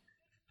I'm good.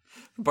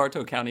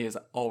 Bartow County has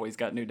always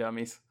got new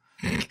dummies.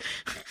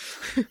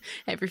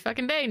 Every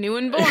fucking day, new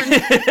and born.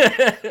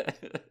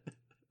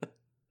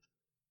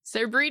 It's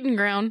their breeding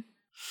ground.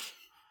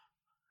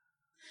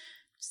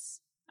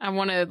 I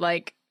want to,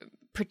 like,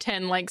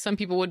 pretend like some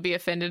people would be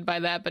offended by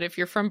that, but if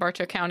you're from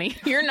Bartow County,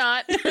 you're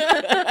not.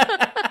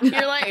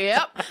 You're like,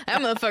 yep,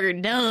 that motherfucker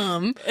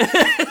dumb.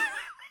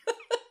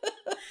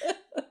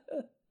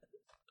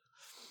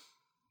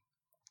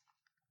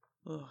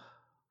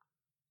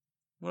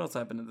 What else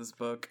happened in this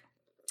book?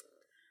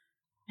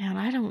 Man,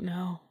 I don't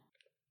know.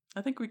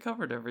 I think we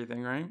covered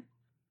everything, right?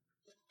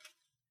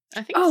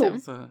 I think so.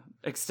 It's an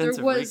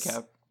extensive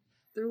recap.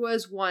 There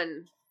was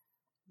one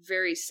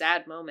very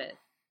sad moment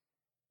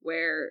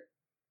where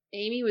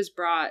Amy was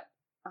brought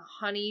a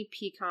honey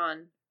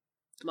pecan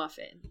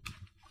muffin.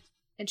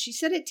 And she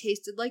said it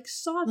tasted like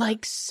sawdust.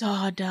 Like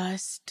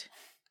sawdust.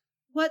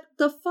 What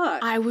the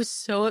fuck? I was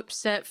so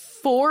upset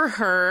for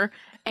her.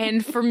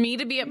 And for me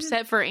to be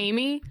upset for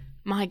Amy,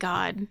 my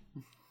God.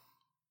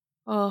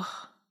 Oh,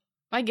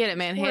 I get it,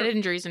 man. Head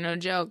injuries are no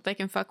joke. They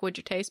can fuck with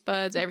your taste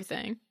buds,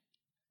 everything.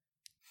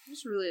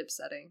 It's really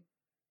upsetting.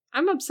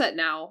 I'm upset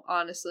now,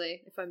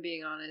 honestly, if I'm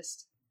being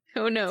honest.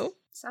 Oh, no. It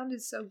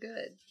sounded so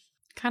good.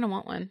 Kind of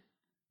want one.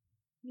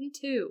 Me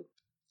too.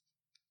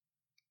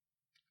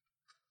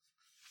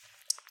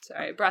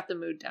 Sorry, I brought the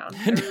mood down.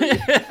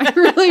 I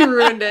really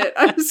ruined it.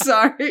 I'm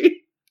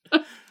sorry.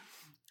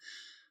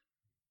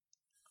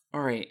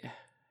 All right.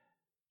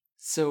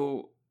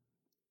 So,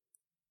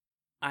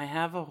 I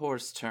have a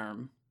horse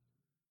term.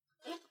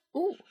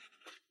 Ooh.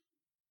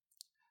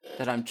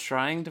 That I'm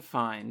trying to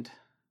find.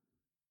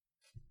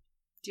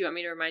 Do you want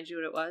me to remind you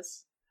what it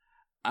was?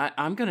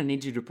 I'm going to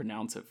need you to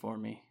pronounce it for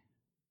me.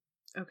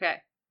 Okay.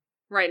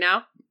 Right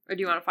now? Or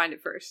do you want to find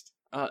it first?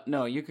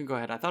 No, you can go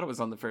ahead. I thought it was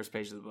on the first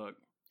page of the book.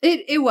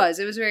 It was.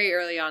 It was very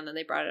early on, then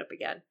they brought it up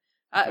again.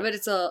 Okay. But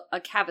it's a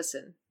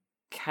cavesson.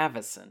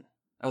 Cavesson.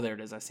 Oh, there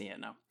it is. I see it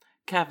now.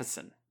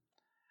 Cavesson.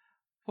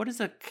 What is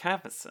a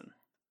cavesson?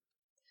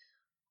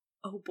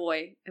 Oh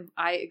boy, am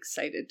I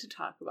excited to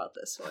talk about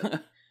this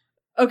one.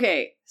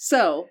 Okay,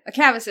 so a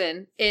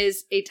cavesson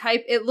is a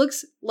type, it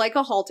looks like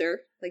a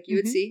halter, like you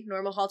would see,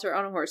 normal halter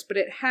on a horse, but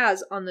it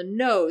has on the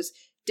nose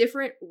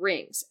different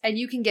rings. And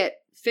you can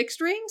get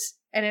fixed rings,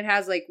 and it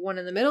has like one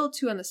in the middle,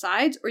 two on the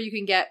sides, or you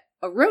can get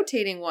a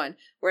rotating one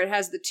where it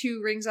has the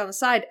two rings on the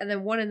side and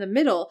then one in the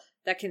middle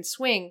that can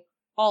swing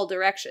all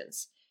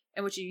directions.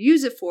 And what you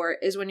use it for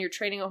is when you're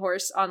training a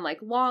horse on like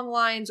long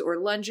lines or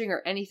lunging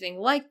or anything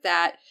like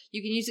that,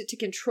 you can use it to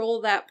control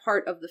that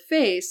part of the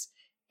face.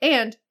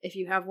 And if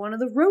you have one of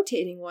the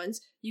rotating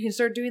ones, you can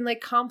start doing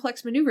like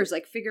complex maneuvers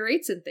like figure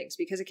eights and things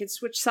because it can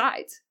switch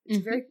sides. It's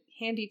a very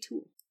handy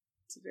tool.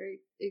 It's a very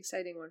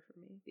exciting one for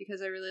me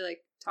because I really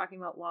like talking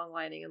about long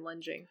lining and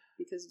lunging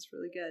because it's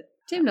really good.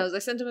 Tim knows I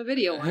sent him a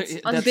video once.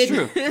 That's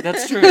true.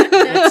 That's true.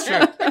 That's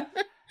true.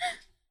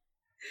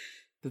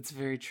 That's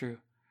very true.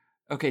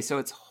 Okay, so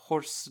it's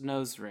horse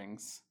nose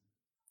rings.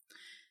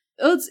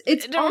 Oh,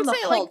 it's don't say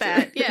it like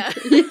that. Yeah.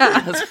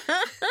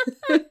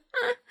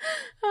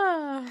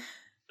 Yeah.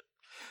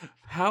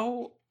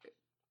 How?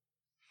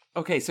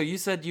 Okay, so you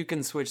said you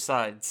can switch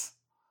sides,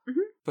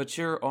 but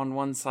you're on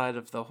one side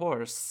of the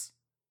horse.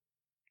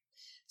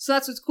 So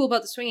that's what's cool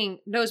about the swinging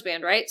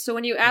noseband, right? So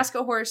when you ask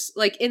a horse,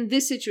 like in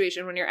this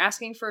situation, when you're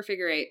asking for a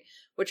figure eight,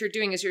 what you're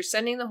doing is you're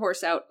sending the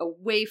horse out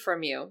away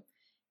from you.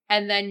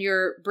 And then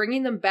you're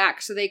bringing them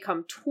back so they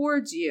come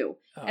towards you.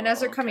 Oh, and as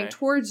they're coming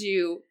towards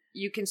you,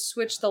 you can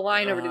switch the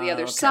line over to the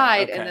other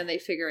side, and then they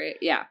figure eight.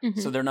 Yeah.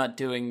 So they're not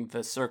doing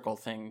the circle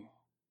thing.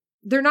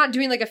 They're not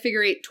doing like a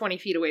figure eight 20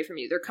 feet away from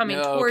you. They're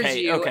coming towards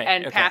you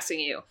and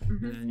passing you.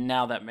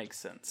 Now that makes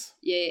sense.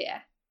 Yeah.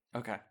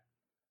 Okay.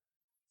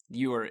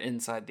 You are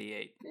inside the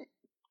eight.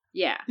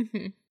 Yeah.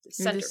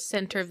 The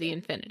center of the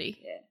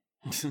infinity.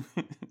 Yeah.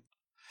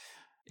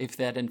 If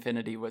that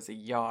infinity was a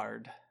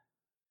yard,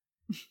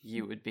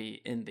 you would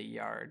be in the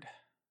yard.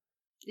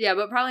 Yeah,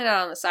 but probably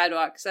not on the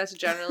sidewalk, because that's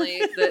generally,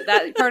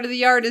 that part of the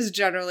yard is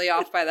generally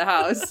off by the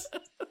house.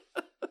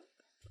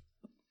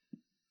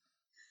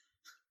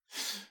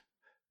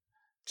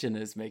 Jenna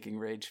is making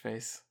rage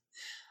face.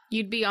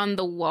 You'd be on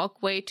the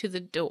walkway to the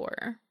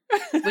door,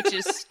 which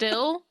is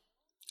still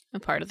a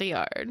part of the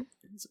yard.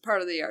 It's a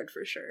part of the yard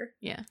for sure.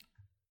 Yeah.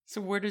 So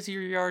where does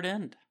your yard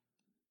end?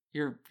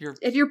 Your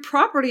at your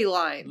property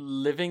line.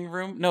 Living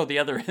room? No, the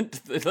other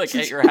end, like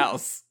at your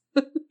house.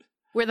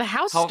 Where the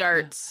house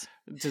starts.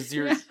 Does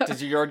your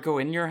yard go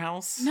in your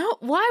house? No,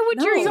 why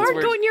would your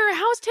yard go in your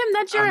house, Tim?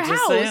 That's your house.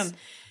 Just saying.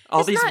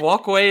 All these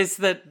walkways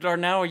that are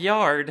now a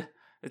yard.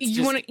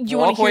 You want to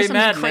hear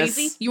something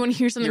crazy? You want to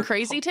hear something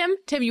crazy, Tim?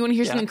 Tim, you want to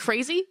hear something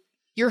crazy?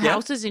 Your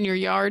house is in your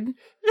yard.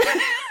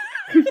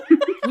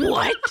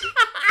 What?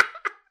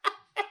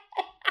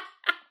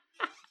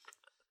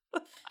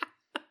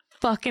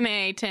 Fucking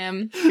A,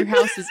 Tim. Your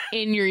house is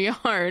in your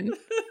yard.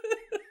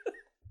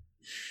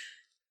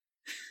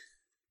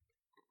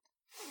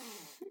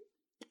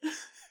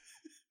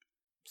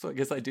 So I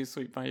guess I do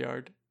sweep my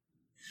yard.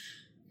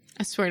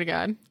 I swear to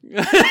God.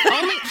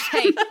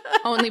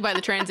 Only by the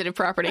transitive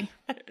property.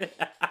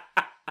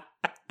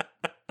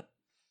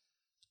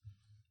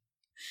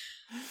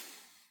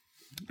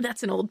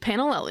 That's an old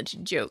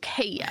panelology joke.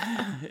 Hey,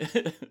 yeah.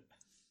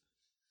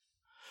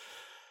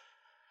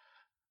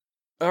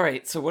 All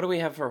right, so what do we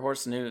have for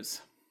horse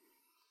news?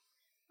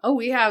 Oh,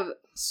 we have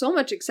so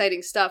much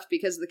exciting stuff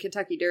because of the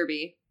Kentucky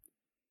Derby.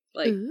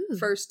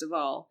 First of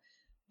all.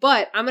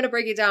 But I'm going to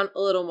break it down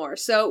a little more.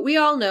 So we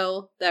all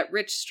know that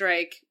Rich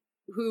Strike,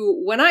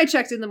 who, when I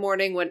checked in the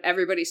morning when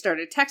everybody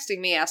started texting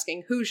me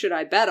asking who should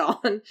I bet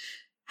on,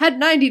 had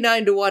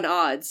 99-1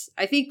 odds.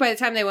 I think by the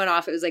time they went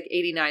off, it was like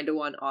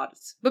 89-1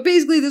 odds. But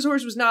basically, this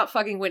horse was not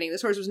fucking winning.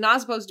 This horse was not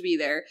supposed to be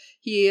there.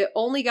 He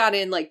only got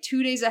in like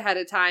 2 days ahead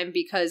of time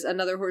because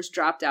another horse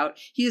dropped out.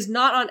 He is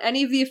not on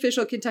any of the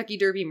official Kentucky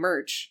Derby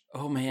merch.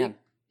 Oh, man.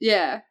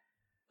 Yeah.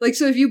 Like,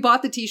 so if you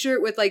bought the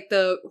t-shirt with like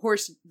the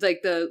horse,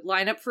 like the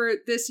lineup for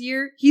this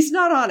year, he's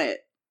not on it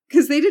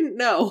because they didn't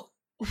know.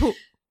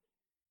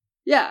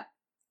 Yeah.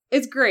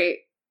 It's great.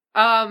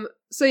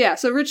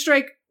 So Rich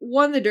Strike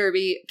won the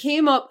Derby,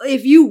 came up,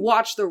 if you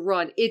watch the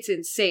run, it's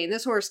insane.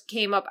 This horse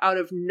came up out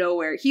of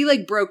nowhere. He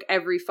like broke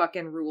every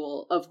fucking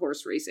rule of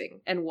horse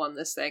racing and won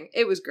this thing.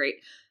 It was great.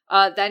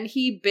 Then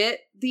he bit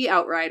the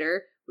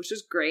Outrider, which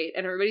was great,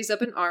 and everybody's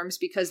up in arms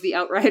because the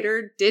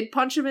Outrider did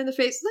punch him in the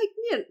face. Like,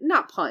 yeah,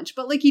 not punch,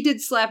 but like he did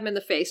slap him in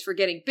the face for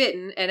getting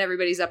bitten, and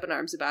everybody's up in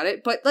arms about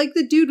it. But like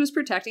the dude was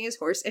protecting his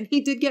horse, and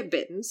he did get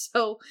bitten,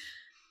 so,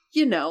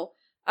 you know.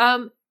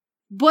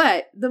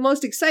 But the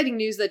most exciting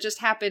news that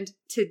just happened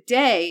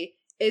today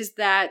is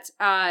that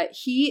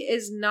he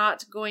is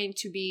not going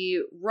to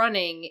be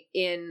running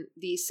in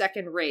the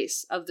second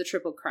race of the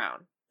Triple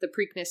Crown. the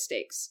Preakness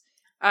Stakes.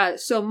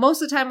 So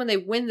most of the time when they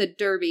win the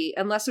Derby,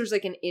 unless there's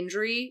like an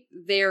injury,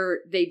 they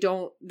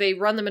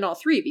run them in all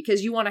three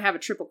because you want to have a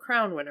Triple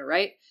Crown winner,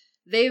 right?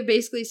 They've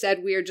basically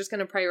said, we are just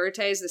going to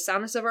prioritize the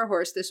soundness of our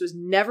horse. This was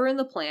never in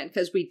the plan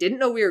because we didn't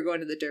know we were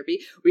going to the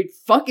Derby. We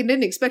fucking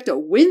didn't expect to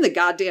win the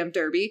goddamn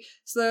Derby.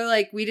 So they're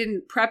like, we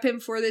didn't prep him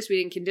for this. We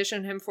didn't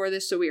condition him for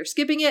this. So we are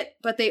skipping it,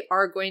 but they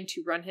are going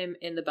to run him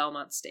in the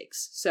Belmont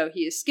Stakes. So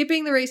he is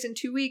skipping the race in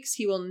 2 weeks.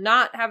 He will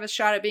not have a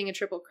shot at being a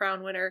Triple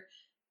Crown winner,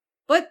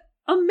 but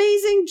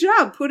amazing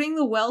job putting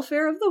the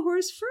welfare of the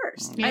horse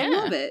first. Yeah. I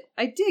love it.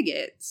 I dig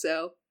it.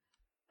 So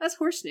that's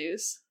horse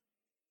news.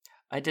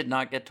 I did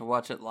not get to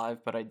watch it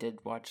live, but I did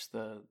watch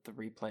the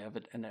replay of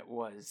it, and it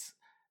was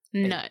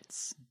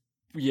nuts.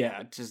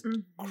 Just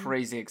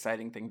crazy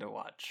exciting thing to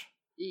watch.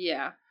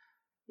 Yeah,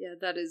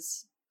 that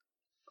is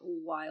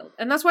wild,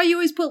 and that's why you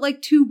always put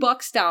like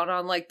 $2 down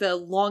on like the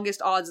longest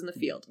odds in the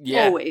field.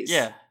 Yeah, always.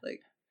 Yeah,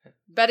 like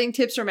betting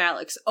tips from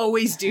Alex.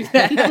 Always do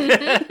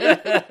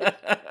that.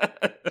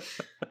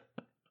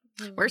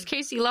 Worst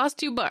case, you lost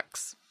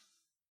 $2.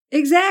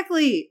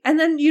 Exactly. And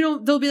then,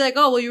 they'll be like,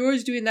 oh, well, you're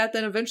always doing that.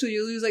 Then eventually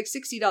you lose like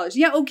 $60.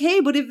 Yeah,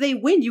 okay. But if they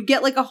win, you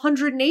get like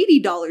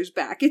 $180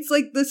 back. It's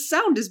like the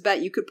soundest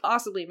bet you could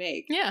possibly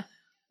make. Yeah.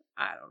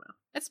 I don't know.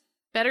 That's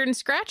better than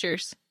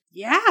scratchers.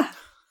 Yeah.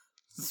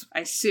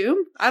 I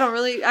assume. I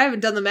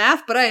haven't done the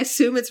math, but I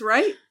assume it's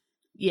right.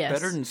 Yes.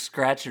 Better than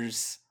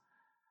scratchers.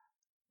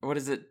 What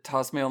is it?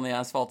 Toss Me on the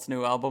Asphalt's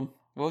new album.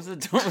 What was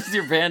it? What was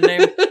your band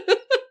name?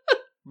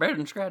 Better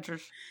than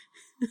scratchers.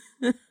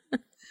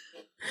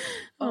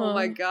 Oh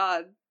my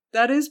god.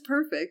 That is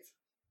perfect.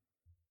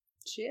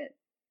 Shit.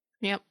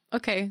 Yep.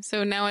 Okay,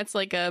 so now it's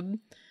like I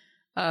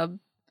don't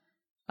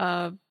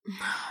know.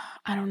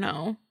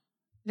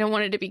 I don't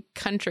want it to be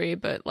country,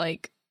 but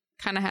like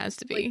kind of has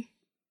to be.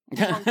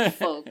 Like punk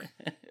folk.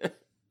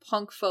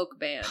 Punk folk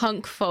band.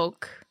 Punk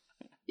folk.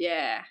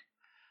 Yeah.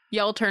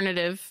 The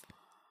alternative.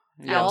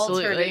 Yeah.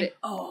 Absolutely. Alternative.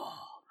 Oh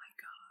my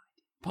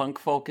god. Punk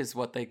folk is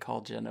what they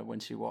call Jenna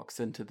when she walks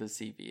into the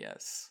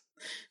CVS.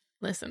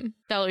 Listen,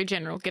 Dollar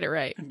General, get it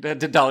right. The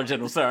Dollar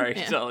General, sorry.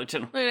 Yeah. Dollar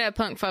General. Look at that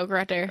punk folk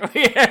right there.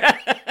 Yeah.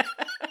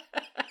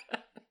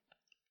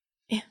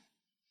 Yeah.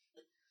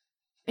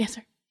 Yes,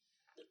 sir.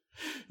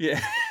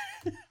 Yeah.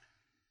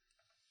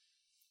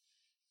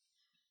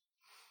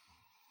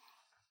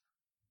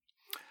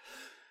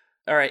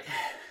 All right.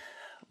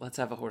 Let's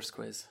have a horse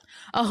quiz.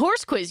 A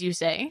horse quiz, you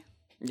say?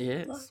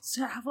 Yes. Let's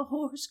have a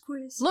horse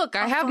quiz. Look,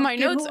 I have my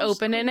notes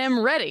open and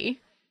am ready.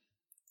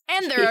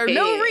 And there are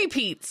no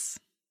repeats.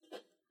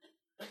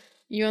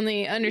 You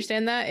only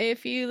understand that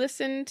if you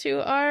listen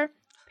to our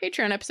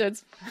Patreon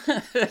episodes.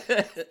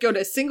 Go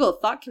to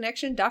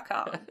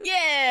singlethoughtconnection.com.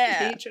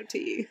 Yeah!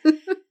 HOT.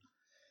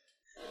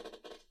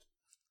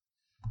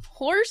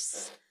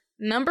 Horse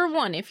number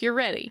 1, if you're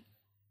ready.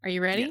 Are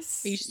you ready?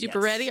 Yes. Are you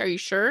super ready? Are you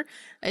sure?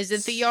 Is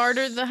it the yard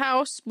or the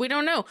house? We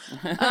don't know.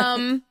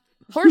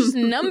 Horse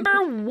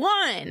number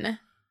 1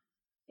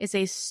 is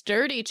a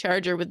sturdy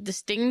charger with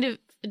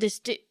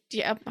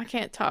yeah, I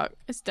can't talk.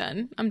 It's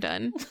done. I'm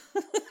done.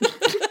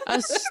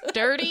 A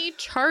sturdy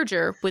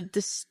charger with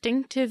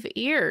distinctive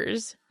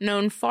ears,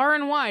 known far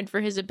and wide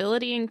for his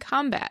ability in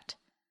combat,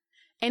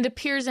 and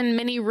appears in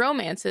many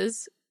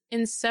romances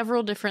in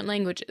several different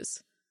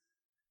languages.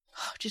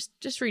 Oh,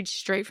 just read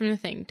straight from the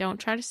thing. Don't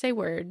try to say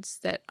words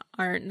that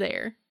aren't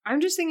there. I'm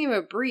just thinking of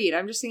a breed.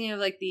 I'm just thinking of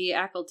like the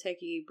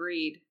Akelteki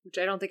breed, which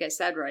I don't think I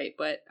said right,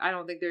 but I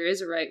don't think there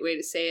is a right way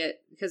to say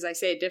it because I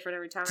say it different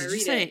every time I read it. Did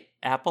you say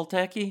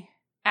Appleteki?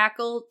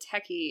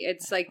 Akelteki.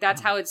 It's like that's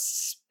how it's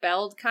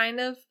spelled, kind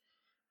of,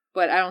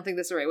 but I don't think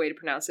that's the right way to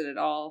pronounce it at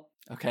all.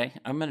 Okay,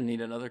 I'm gonna need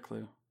another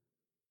clue.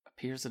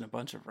 Appears in a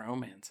bunch of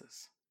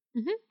romances.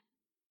 Mm-hmm.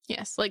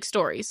 Yes, like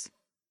stories.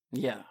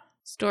 Yeah.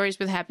 Stories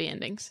with happy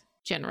endings,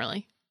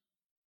 generally.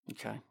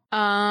 Okay.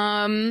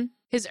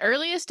 His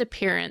earliest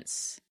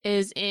appearance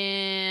is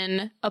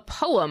in a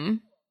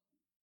poem,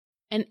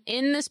 and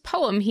in this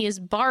poem, he is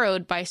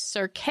borrowed by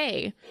Sir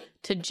Kay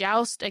to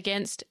joust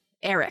against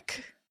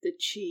Eric. The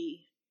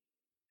Chi.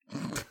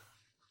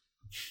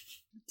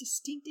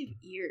 Distinctive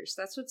ears.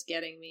 That's what's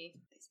getting me.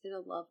 Is it a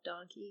love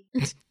donkey?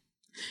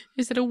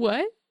 Is it a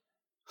what?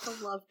 A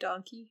love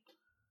donkey.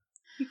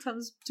 He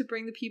comes to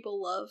bring the people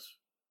love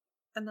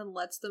and then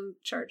lets them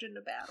charge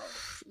into battle.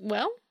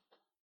 Well,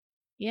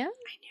 yeah. I knew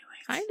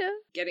it. Kind of.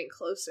 Getting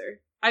closer.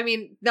 I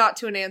mean, not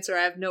to an answer.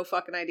 I have no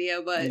fucking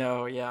idea, but...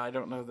 No, yeah, I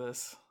don't know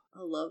this.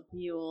 A love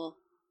mule.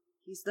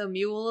 He's the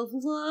mule of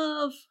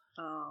love.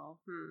 Oh,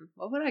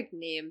 What would I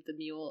name the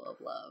mule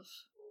of love?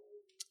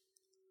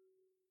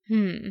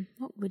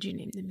 What would you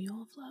name the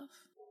mule of love?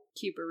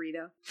 Cute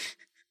burrito.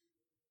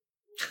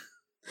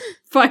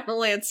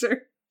 Final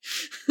answer.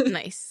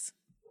 Nice.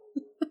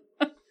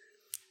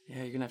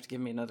 Yeah, you're gonna have to give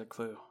me another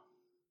clue.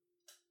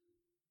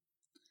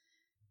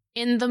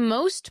 In the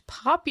most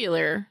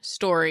popular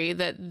story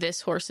that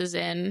this horse is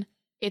in,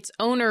 its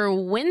owner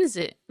wins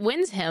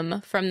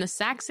him from the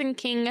Saxon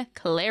king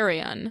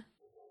Calarion.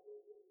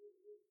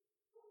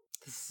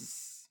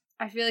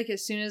 I feel like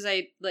as soon as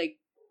I,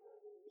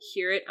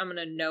 hear it, I'm going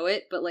to know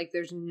it, but like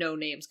there's no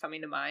names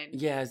coming to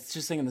mind. Yeah, it's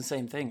just thinking the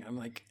same thing. I'm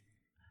like...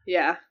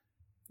 Yeah.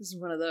 This is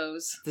one of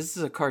those. This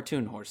is a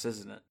cartoon horse,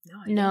 isn't it? No,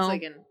 I think it's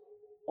like an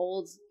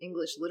old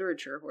English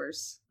literature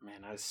horse.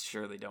 Man, I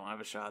surely don't have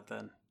a shot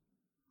then.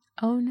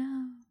 Oh,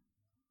 no.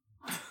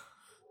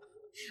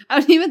 I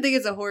don't even think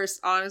it's a horse,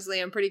 honestly.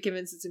 I'm pretty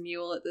convinced it's a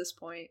mule at this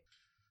point.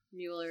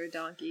 Mule or a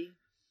donkey.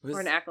 Or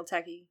an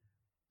Akhal-Teke.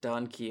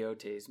 Don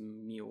Quixote's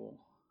mule.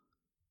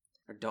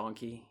 Or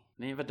donkey.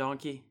 Name of a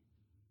donkey?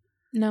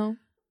 No.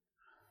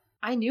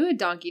 I knew a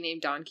donkey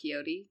named Don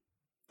Quixote.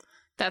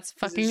 That's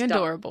fucking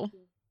adorable.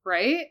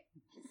 Right?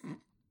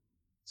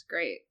 It's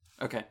great.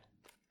 Okay.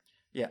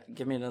 Yeah,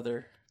 give me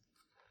another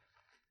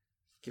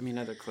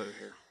clue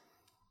here.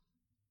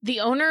 The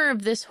owner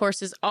of this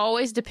horse is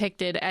always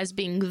depicted as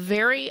being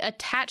very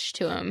attached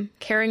to him,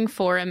 caring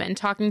for him, and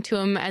talking to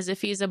him as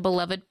if he's a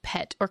beloved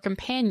pet or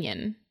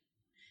companion.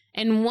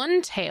 In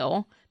one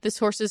tale, this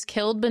horse is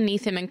killed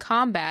beneath him in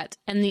combat,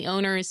 and the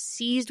owner is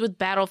seized with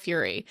battle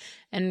fury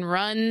and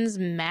runs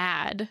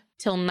mad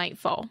till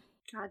nightfall.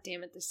 God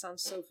damn it, this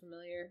sounds so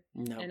familiar.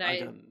 No, and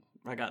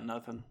I got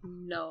nothing.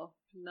 No,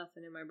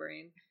 nothing in my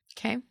brain.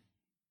 Okay.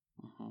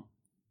 Uh-huh.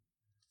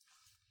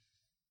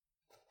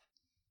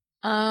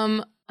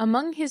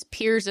 Among his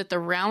peers at the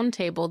Round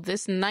Table,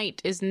 this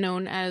knight is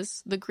known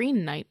as the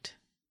Green Knight.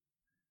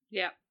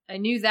 Yeah, I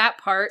knew that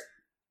part,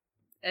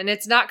 and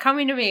it's not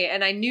coming to me.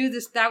 And I knew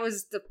that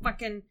was the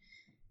fucking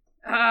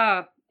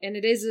and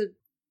it is a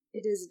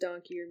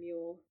donkey or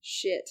mule.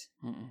 Shit.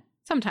 Mm-mm.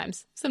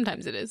 Sometimes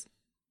it is.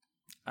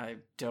 I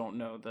don't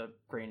know the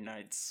Green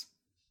Knight's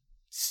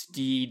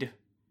steed.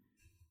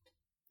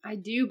 I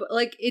do, but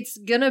like it's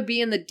gonna be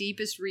in the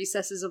deepest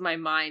recesses of my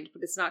mind,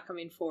 but it's not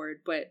coming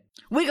forward. But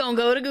we gonna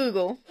go to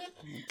Google.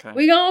 Okay.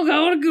 We gonna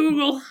go to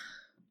Google.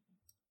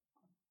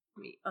 Let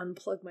me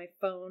unplug my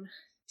phone.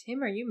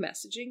 Tim, are you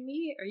messaging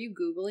me? Are you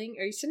Googling?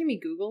 Are you sending me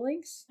Google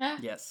links?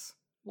 Yes.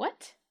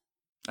 What?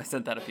 I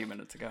sent that a few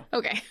minutes ago.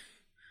 Okay. I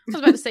was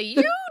about to say,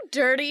 you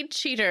dirty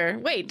cheater.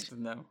 Wait.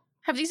 No.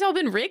 Have these all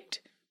been rigged?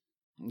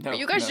 No. Are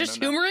you guys just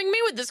humoring me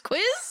with this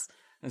quiz?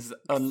 This is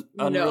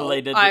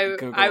unrelated to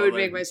Google. I would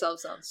make myself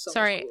sound so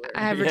sorry, much cooler.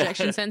 I have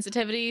rejection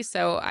sensitivity,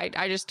 so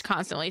I just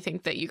constantly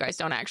think that you guys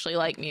don't actually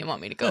like me and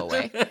want me to go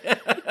away.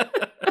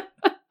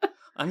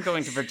 I'm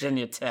going to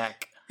Virginia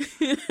Tech.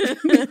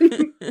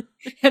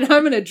 And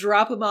I'm going to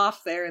drop him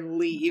off there and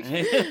leave.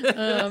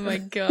 Oh my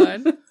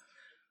god.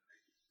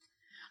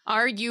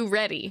 Are you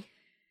ready?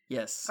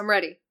 Yes. I'm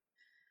ready.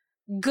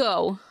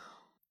 Go.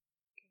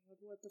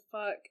 What the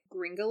fuck?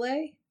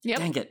 Gringole? Yep.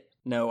 Dang it.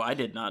 No, I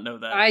did not know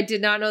that. I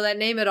did not know that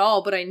name at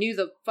all, but I knew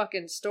the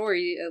fucking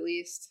story at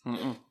least.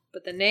 Mm-mm.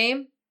 But the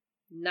name?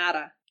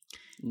 Nada.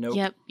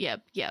 Nope.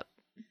 Yep.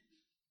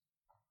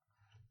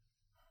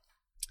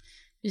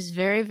 It's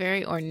very,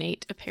 very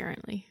ornate,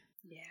 apparently.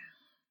 Yeah.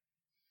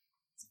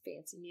 It's a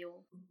fancy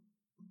mule.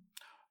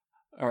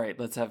 All right,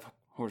 let's have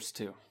horse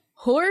 2.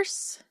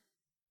 Horse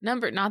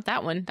number, not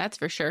that one, that's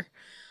for sure.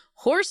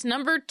 Horse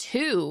number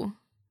 2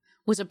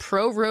 was a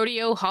pro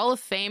rodeo Hall of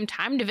Fame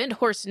timed event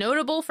horse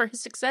notable for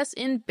his success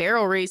in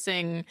barrel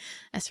racing.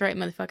 That's right,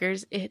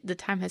 motherfuckers. The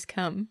time has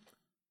come.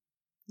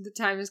 The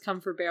time has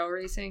come for barrel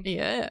racing?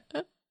 Yeah.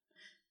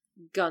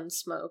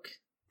 Gunsmoke.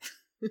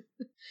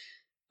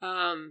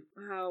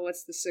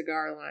 What's the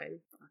cigar line?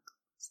 Fuck,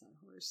 what's that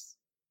horse?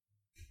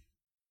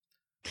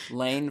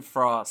 Lane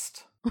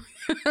Frost.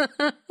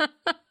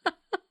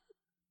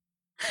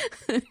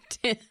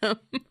 Damn.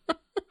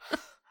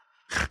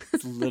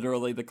 It's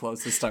literally the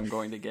closest I'm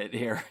going to get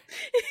here.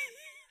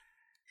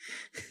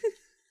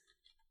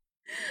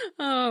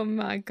 Oh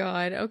my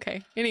god.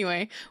 Okay.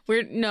 Anyway,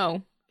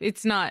 no,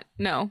 it's not.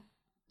 No.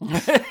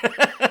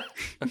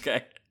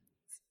 Okay.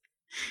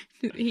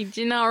 He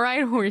did not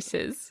ride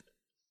horses.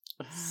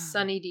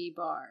 Sunny D.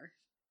 Bar.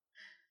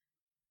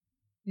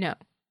 No.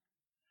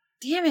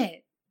 Damn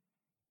it.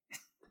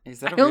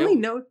 Is that I only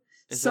know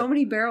so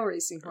many barrel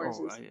racing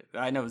horses. Oh,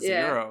 I know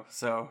 0,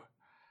 so...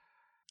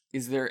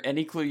 Is there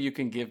any clue you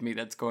can give me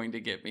that's going to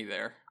get me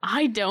there?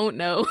 I don't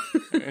know.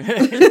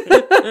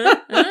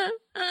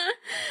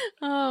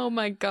 Oh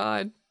my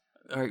god.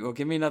 All right, well,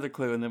 give me another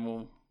clue and then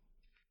we'll...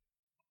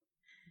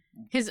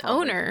 His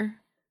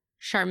owner,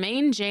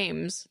 Charmaine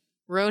James,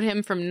 rode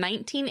him from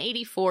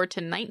 1984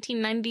 to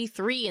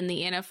 1993 in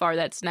the NFR,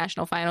 that's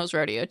National Finals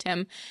Rodeo,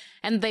 Tim.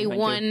 And they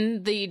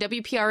won the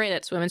WPRA,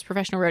 that's Women's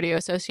Professional Rodeo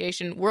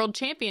Association, World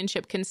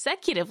Championship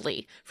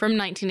consecutively from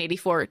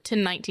 1984 to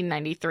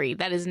 1993.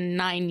 That is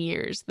 9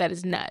 years. That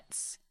is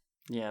nuts.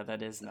 Yeah,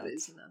 that is nuts. That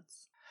is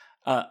nuts.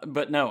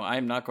 But no,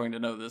 I'm not going to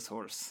know this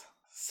horse.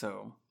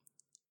 So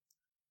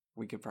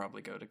we could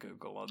probably go to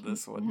Google on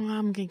this one. Well,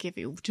 I'm going to give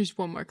you just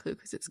one more clue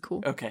because it's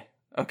cool. Okay.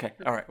 All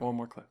right, one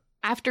more clue.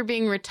 After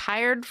being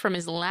retired from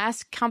his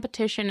last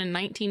competition in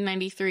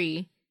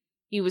 1993,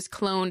 he was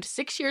cloned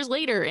 6 years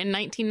later in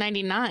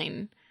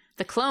 1999.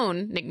 The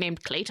clone,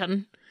 nicknamed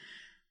Clayton,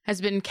 has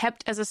been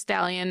kept as a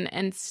stallion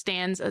and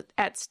stands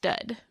at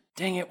stud.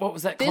 Dang it, what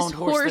was that this cloned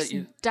horse that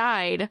you...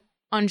 died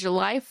on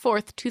July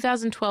 4th,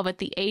 2012 at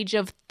the age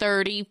of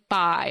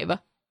 35.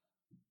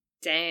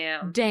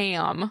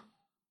 Damn.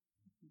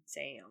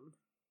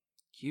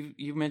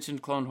 You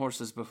mentioned clone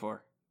horses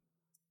before.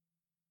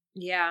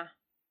 Yeah.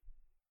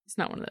 It's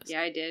not one of those.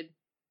 Yeah, I did.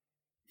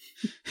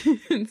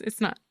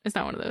 It's not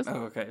one of those.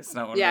 Oh, okay. It's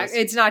not one of those. Yeah,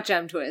 it's not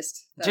Gem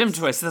Twist. Gem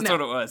Twist, that's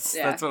what it was.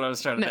 Yeah. That's what I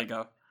was trying to think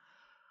of.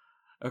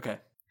 Okay.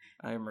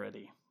 I am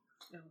ready.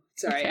 Oh,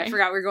 sorry, Okay. I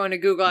forgot we were going to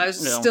Google. I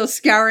was still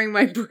scouring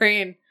my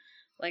brain.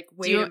 Like,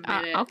 wait a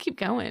minute. I'll keep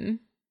going.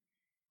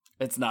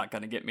 It's not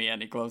going to get me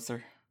any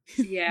closer.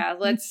 Yeah,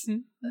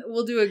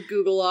 we'll do a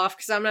Google off,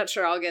 because I'm not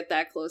sure I'll get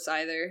that close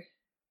either.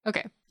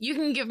 Okay. You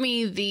can give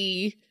me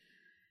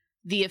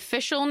the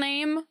official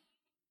name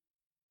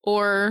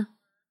or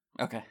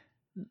Okay.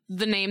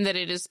 the name that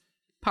it is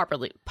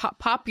popularly called.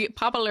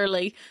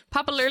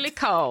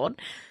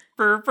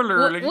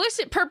 Popularly. What's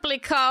it purplely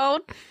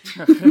called?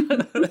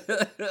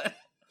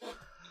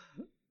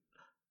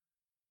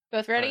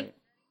 Both ready? Right.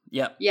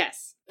 Yep.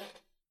 Yes.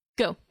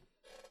 Go.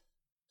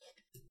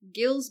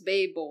 Gills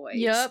Bay Boy.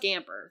 Yep.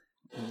 Scamper.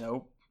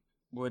 Nope.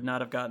 Would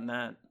not have gotten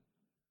that.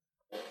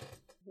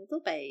 Little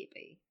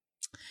baby.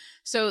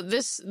 So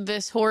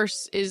this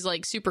horse is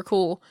like super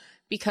cool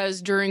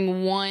because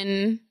during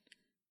one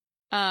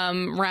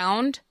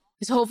round,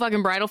 his whole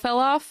fucking bridle fell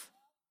off.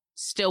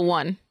 Still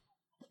won.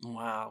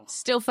 Wow.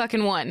 Still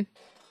fucking won.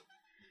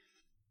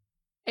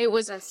 It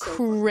was That's so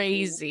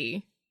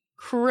crazy.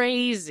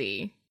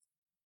 Crazy.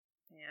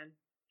 Man,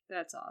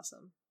 that's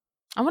awesome.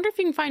 I wonder if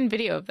you can find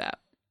video of that.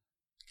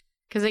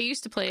 Because I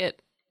used to play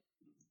it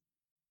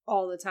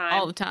All the time.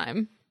 all the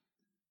time.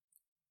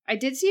 I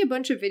did see a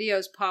bunch of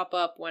videos pop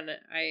up when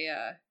I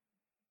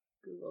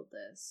Googled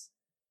this.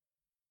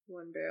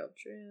 One Barrel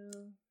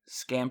Trail.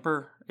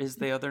 Scamper is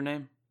the other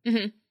name?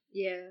 Mm-hmm.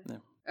 Yeah.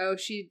 Oh,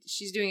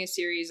 she's doing a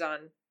series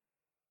on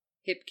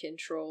hip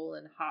control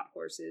and hot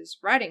horses.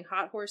 Riding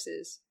hot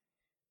horses.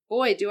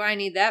 Boy, do I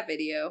need that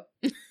video.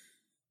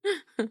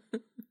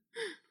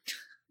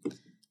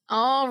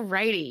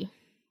 Alrighty.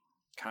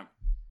 Come.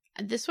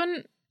 This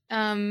one,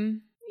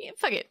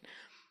 fuck it.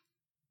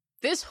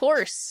 This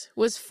horse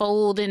was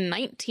foaled in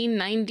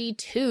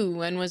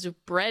 1992 and was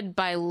bred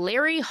by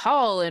Larry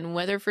Hall in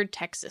Weatherford,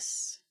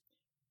 Texas.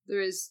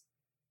 There is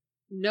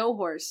no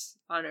horse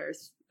on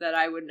earth that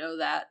I would know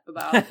that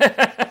about.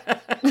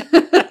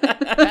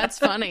 That's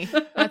funny.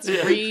 That's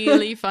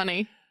really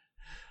funny.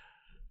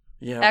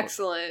 Yeah.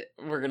 Excellent.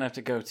 We're going to have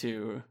to go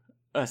to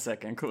a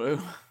second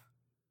clue.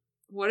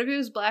 What if it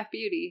was Black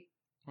Beauty?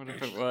 What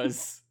if it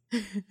was?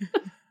 What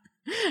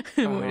if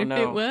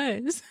it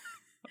was?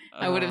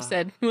 I would have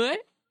said, what?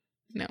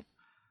 No.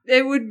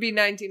 It would be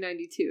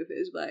 1992 if it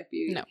was Black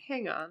Beauty. No.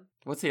 Hang on.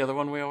 What's the other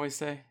one we always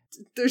say?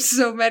 There's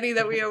so many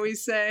that we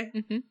always say.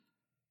 Mm-hmm.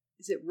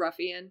 Is it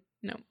Ruffian?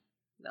 No.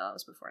 No, it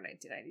was before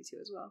 1992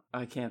 as well.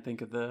 I can't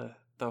think of the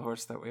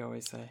horse that we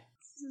always say.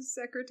 This is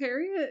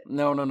Secretariat?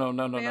 No. Man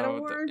of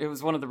War? It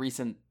was one of the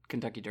recent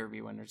Kentucky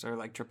Derby winners, or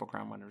like Triple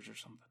Crown winners or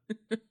something.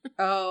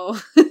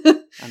 Oh.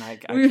 And I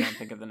can't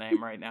think of the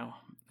name right now.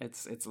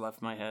 It's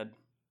left my head.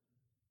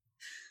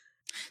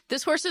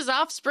 This horse's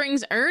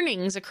offspring's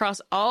earnings across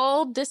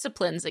all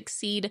disciplines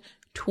exceed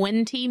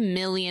 $20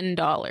 million.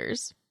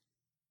 Across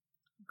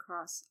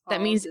all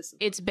That means disciplines.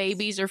 its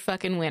babies are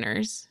fucking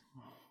winners.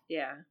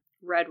 Yeah.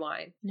 Red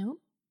wine. Nope.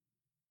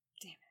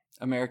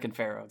 American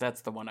Pharaoh.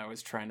 That's the one I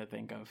was trying to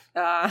think of.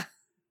 Uh,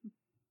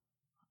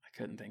 I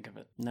couldn't think of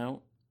it.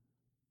 No.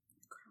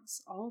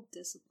 across all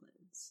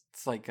disciplines.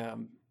 It's like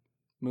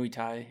Muay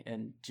Thai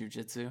and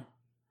Jiu-Jitsu.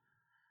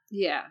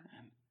 Yeah.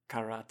 And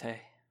karate.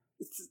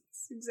 It's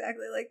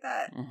exactly like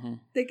that. Mm-hmm.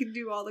 They can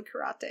do all the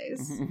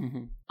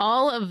karates.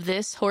 All of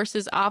this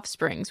horse's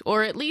offsprings,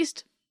 or at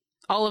least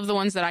all of the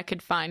ones that I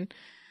could find,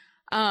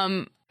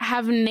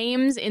 have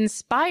names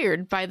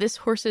inspired by this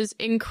horse's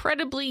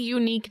incredibly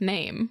unique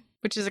name,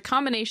 which is a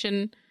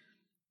combination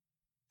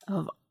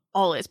of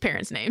all its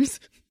parents' names.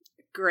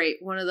 Great.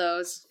 One of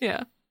those.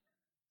 Yeah.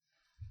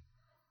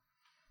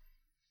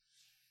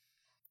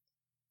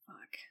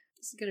 Fuck.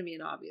 This is going to be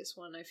an obvious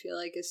one, I feel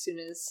like, as soon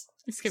as...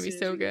 It's going to be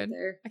so good.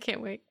 There. I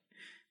can't wait.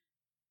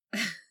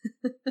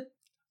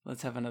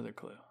 Let's have another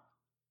clue.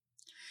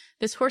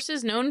 This horse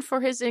is known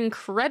for his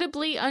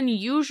incredibly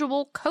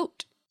unusual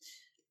coat.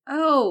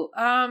 Oh,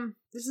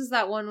 this is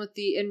that one with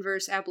the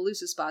inverse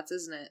Appaloosa spots,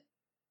 isn't it?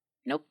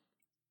 Nope.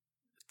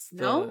 It's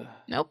No?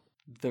 Nope.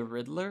 The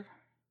Riddler?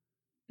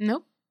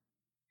 Nope.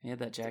 He had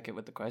that jacket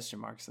with the question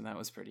marks, and that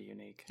was pretty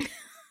unique.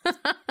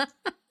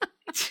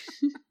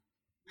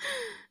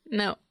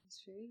 No.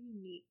 It's a very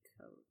unique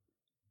coat.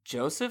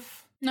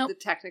 Joseph? Nope. The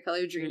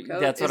Technicolor Dreamcoat.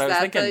 That's what Is I was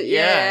that thinking. the-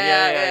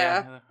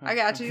 Yeah. I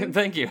got you.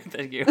 Thank you.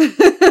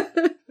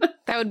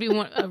 That would be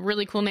a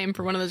really cool name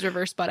for one of those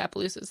reverse spot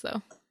Appaloosas,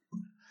 though.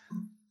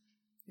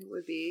 It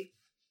would be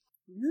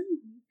really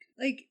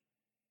like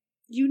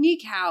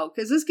unique. How?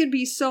 Because this could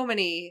be so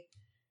many.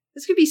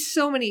 This could be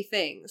so many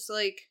things.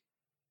 Like,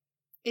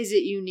 is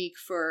it unique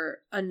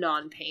for a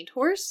non-paint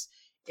horse?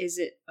 Is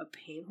it a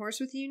paint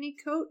horse with a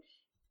unique coat?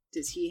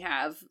 Is he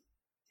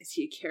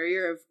a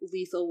carrier of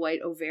lethal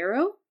white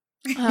Overo?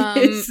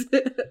 He's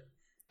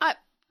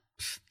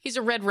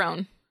a red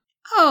roan.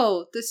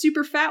 Oh, the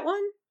super fat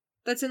one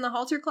that's in the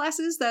halter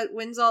classes that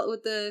wins all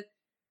with the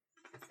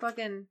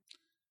fucking...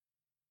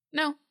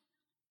 No.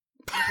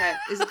 Okay.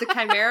 Is it the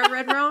Chimera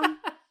Red Roan?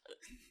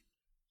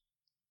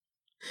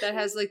 That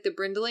has, like, the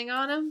brindling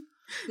on him?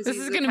 This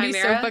is going to be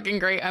so fucking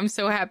great. I'm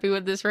so happy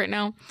with this right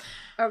now.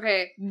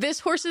 Okay. This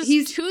horse's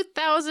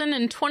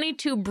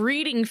 2022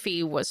 breeding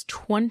fee was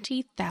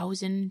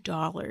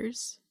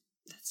 $20,000.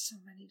 That's so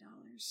many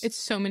dollars. It's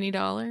so many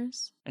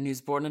dollars. And he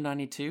was born in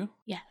 92?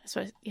 Yeah, that's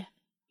what. Yeah.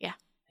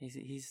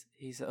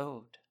 He's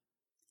old.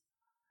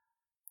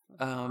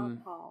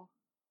 Hall.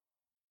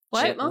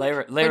 What?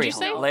 Larry you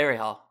say? Hall. Larry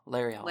Hall.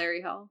 Larry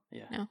Hall.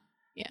 Yeah. No.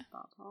 Yeah.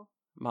 Bob Hall.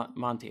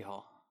 Monty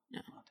Hall.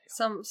 No. Monty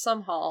Hall.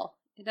 Some Hall.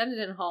 It ended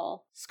in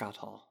Hall. Scott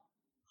Hall.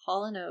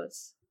 Hall and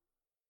Oates.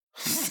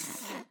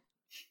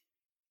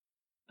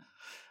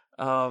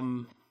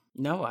 No,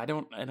 I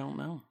don't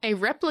know. A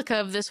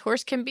replica of this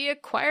horse can be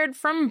acquired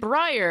from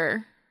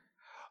Breyer.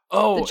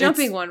 Oh, the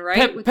jumping one,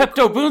 right?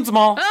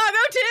 Pepto-Bismol. Oh, go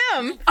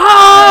Tim!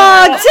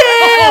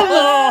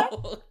 Oh,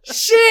 Tim!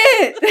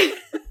 Shit!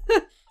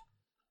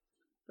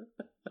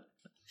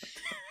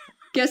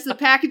 Guess the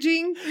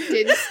packaging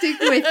didn't stick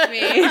with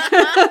me.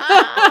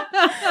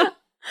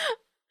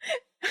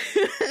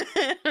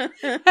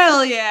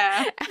 Hell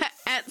yeah.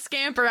 At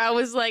Scamper, I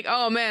was like,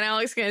 oh man,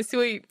 Alex gonna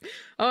sweep.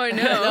 Oh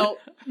no.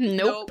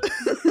 Nope.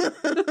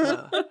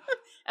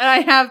 And I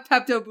have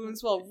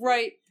Pepto-Bismol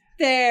right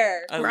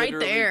there. Right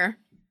there.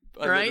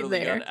 I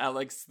got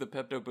Alex the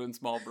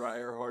Pepto-Bismol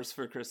Breyer horse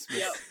for Christmas.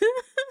 Yep.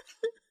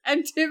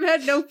 And Tim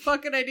had no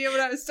fucking idea what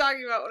I was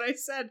talking about when I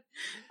said,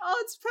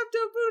 "Oh, it's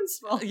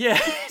Pepto-Bismol." Yeah,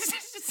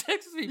 it's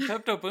actually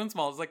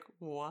Pepto-Bismol. I was like,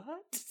 what?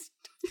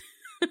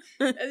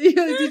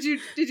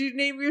 Did you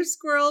name your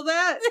squirrel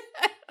that?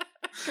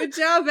 Good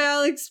job,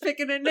 Alex,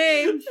 picking a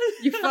name.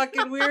 You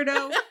fucking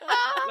weirdo.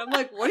 And I'm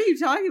like, what are you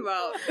talking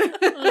about?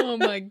 Oh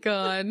my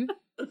god.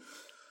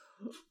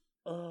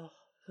 Oh,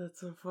 that's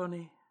so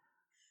funny.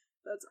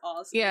 That's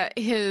awesome. Yeah,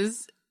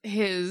 his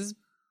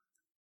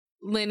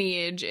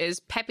lineage is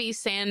Peppy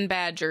Sand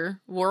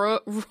Badger,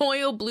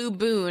 Royal Blue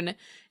Boon,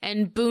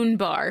 and Boon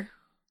Bar.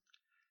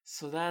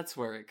 So that's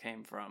where it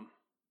came from.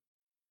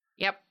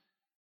 Yep.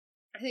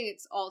 I think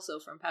it's also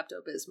from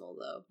Pepto-Bismol,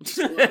 though.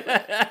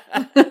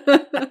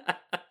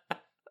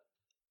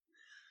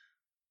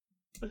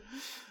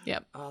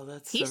 Yep. Oh,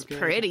 that's He's so good.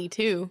 pretty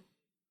too.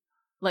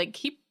 Like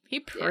he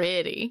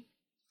pretty.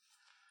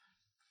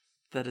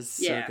 That is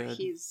so good.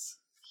 He's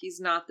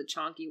not the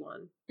chonky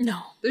one. No.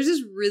 There's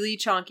this really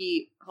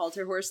chonky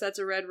halter horse that's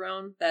a red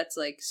roan that's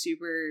like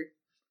super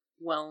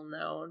well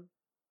known.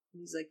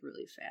 He's like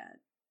really fat.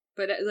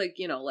 But like,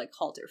 you know, like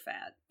halter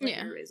fat. Like, yeah.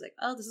 Everybody's like,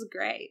 oh, this is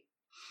great.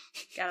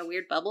 Got a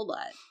weird bubble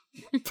butt.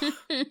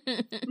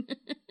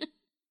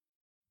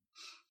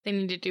 They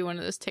need to do one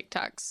of those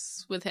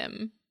TikToks with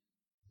him.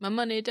 My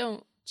money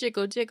don't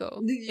jiggle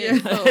jiggle. Yeah.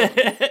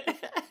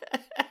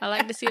 I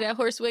like to see that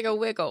horse wiggle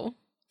wiggle.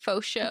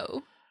 Faux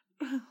show.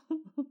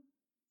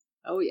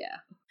 Oh yeah.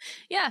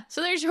 Yeah,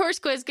 so there's your horse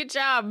quiz. Good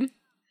job.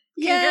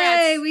 Yay,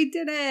 Congrats. we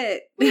did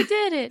it. We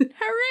did it.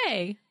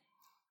 Hooray.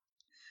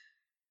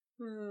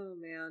 Oh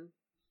man.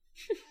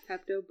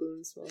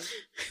 Pepto-Bismol.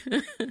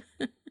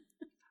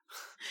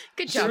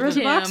 Good job,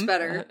 Tim. Box Tim.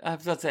 better. I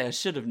was about to say, I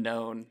should have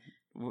known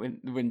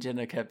when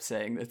Jenna kept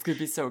saying, it's going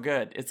to be so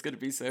good. It's going to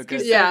be so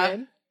good. Yeah.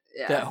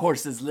 Yeah. That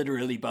horse is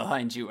literally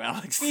behind you,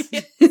 Alex.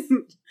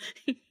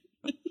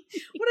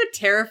 What a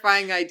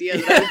terrifying idea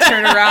that I would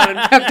turn around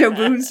and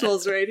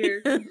Pepto-Bismol's right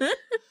here.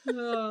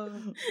 Oh.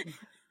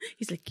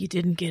 He's like, you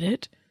didn't get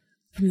it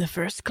from the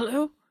first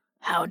clue?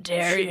 How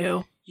dare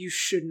you? You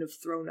shouldn't have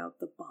thrown out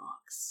the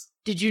box.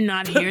 Did you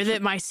not hear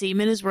that my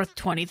semen is worth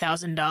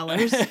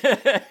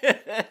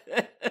 $20,000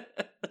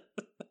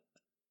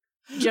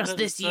 just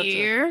this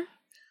year?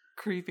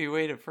 Creepy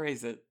way to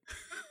phrase it.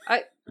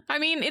 I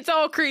mean, it's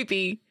all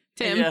creepy,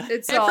 Tim. Yeah.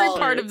 Every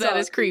part of that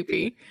is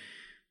creepy.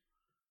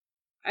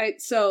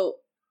 So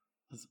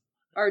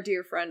our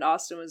dear friend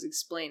Austin was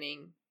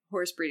explaining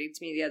horse breeding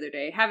to me the other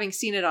day. Having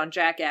seen it on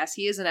Jackass,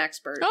 he is an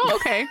expert. Oh,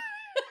 okay.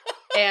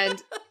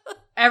 And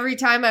every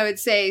time I would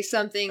say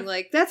something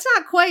like, that's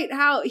not quite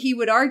how, he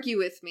would argue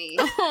with me.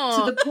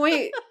 Oh. To the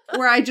point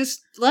where I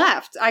just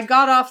left. I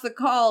got off the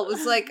call. It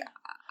was like,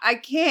 I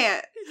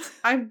can't.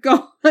 I'm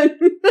gone.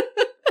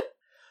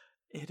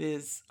 It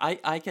is.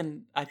 I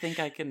think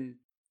I can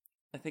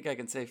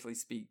safely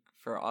speak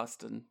for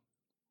Austin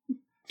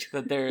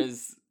that there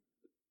is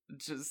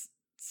just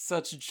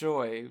such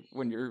joy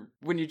when you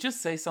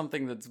just say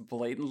something that's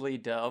blatantly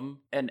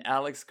dumb and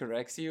Alex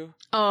corrects you.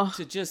 Oh,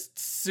 to just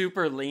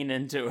super lean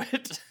into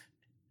it.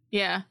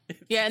 Yeah.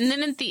 Yeah, and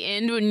then at the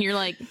end when you're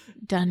like,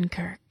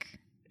 Dunkirk.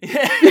 It's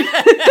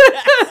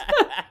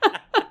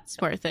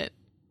worth it.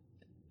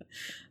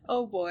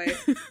 Oh boy.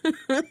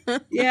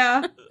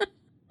 Yeah.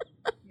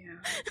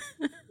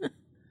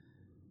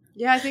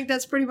 Yeah, I think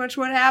that's pretty much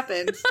what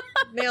happened.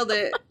 Nailed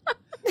it.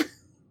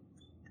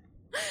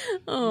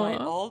 Oh. My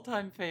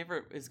all-time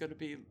favorite is going to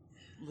be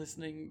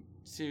listening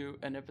to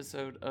an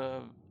episode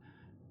of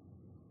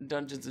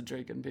Dungeons and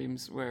Dragon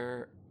Beams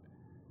where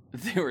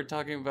they were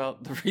talking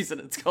about the reason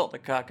it's called a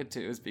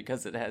cockatoo is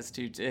because it has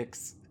 2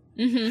 dicks.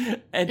 Mm-hmm.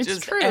 And it's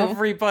just true.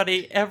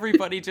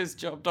 Everybody just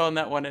jumped on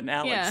that one, and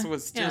Alex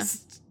was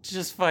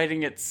just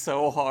fighting it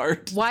so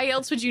hard. Why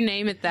else would you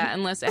name it that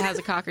unless it has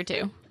a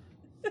cockatoo?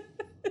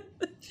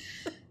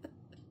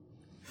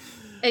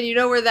 And you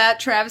know where that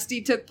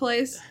travesty took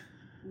place?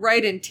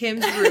 Right in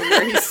Tim's room,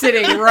 where he's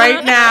sitting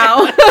right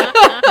now.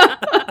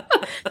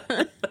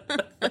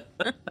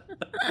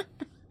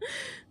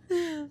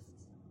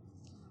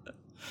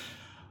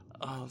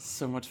 Oh,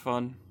 so much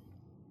fun.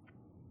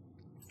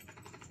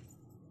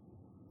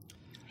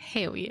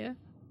 Hell yeah.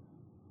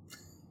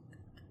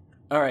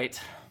 All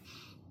right.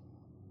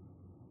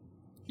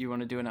 You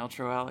want to do an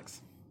outro,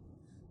 Alex?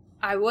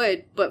 I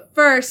would, but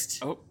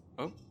first... Oh.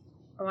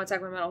 I want to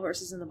talk about Metal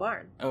Horses in the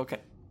Barn. Okay.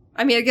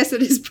 I mean, I guess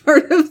it is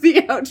part of the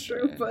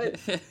outro, but...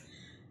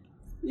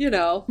 you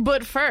know.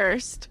 But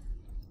first...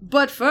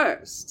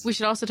 we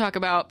should also talk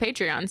about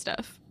Patreon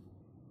stuff.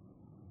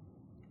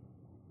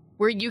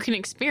 Where you can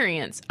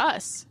experience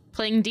us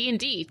playing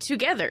D&D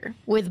together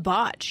with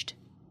Botched.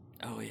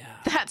 Oh, yeah.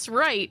 That's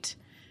right.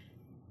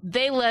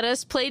 They let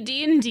us play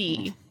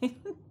D&D.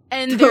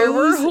 And there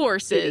were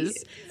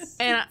horses. Idiots.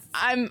 And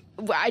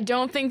I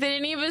don't think that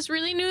any of us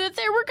really knew that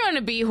there were going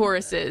to be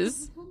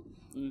horses.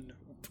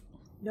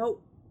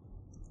 Nope.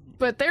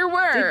 But there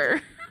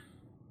were.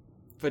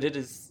 But it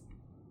is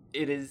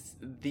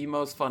the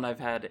most fun I've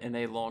had in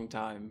a long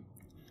time.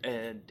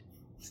 And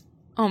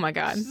oh my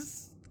god.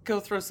 Just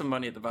go throw some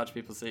money at the Botch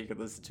people so you can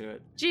listen to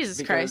it.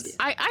 Jesus Christ.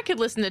 I could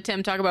listen to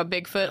Tim talk about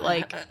Bigfoot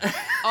like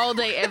all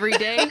day, every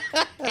day.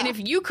 And if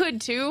you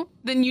could too,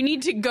 then you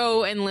need to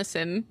go and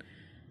listen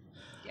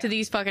to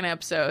these fucking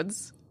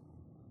episodes.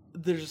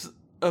 There's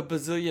a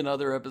bazillion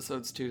other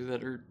episodes too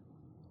that are,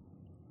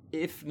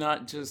 if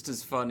not just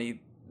as funny,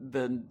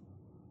 then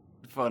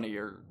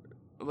funnier.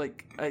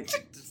 Like,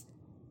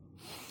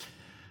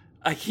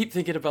 I keep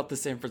thinking about the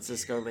San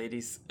Francisco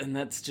ladies, and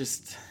that's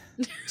just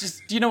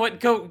you know what?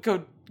 Go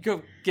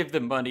give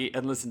them money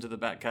and listen to the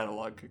back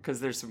catalog,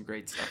 because there's some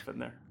great stuff in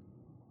there.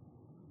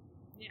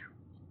 Yeah.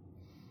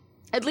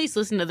 At least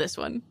listen to this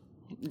one.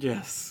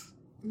 Yes.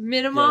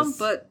 Minimum, yes.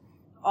 But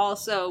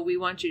also we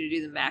want you to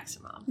do the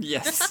maximum.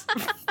 Yes.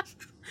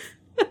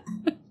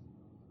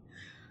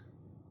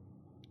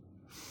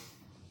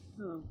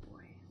 Oh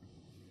boy.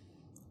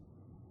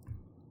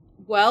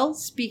 Well,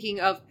 speaking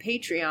of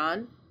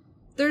Patreon,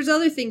 there's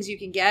other things you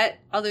can get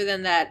other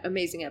than that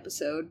amazing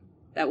episode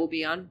that will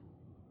be on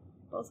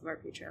both of our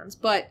Patreons.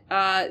 But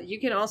you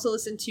can also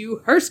listen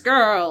to Hearse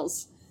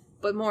Girls.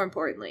 But more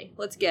importantly,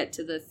 let's get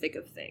to the thick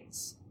of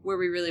things, where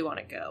we really want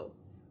to go.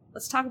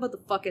 Let's talk about the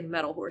fucking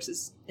metal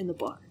horses in the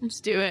barn. Let's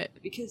do it.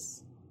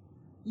 Because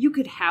you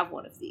could have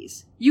one of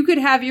these. You could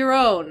have your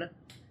own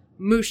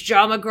Moose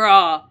Jaw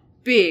McGraw,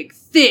 Big,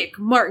 Thick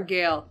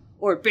Martingale,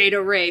 or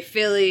Beta Ray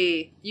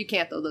Philly. You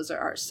can't, though. Those are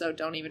ours, so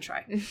don't even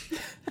try.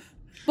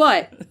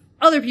 But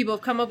other people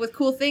have come up with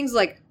cool things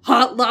like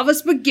Hot Lava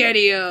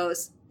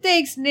SpaghettiOs.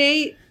 Thanks,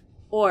 Nate.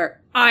 Or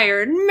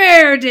Iron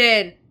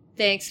Meriden.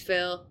 Thanks,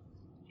 Phil.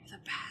 You're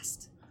the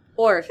best.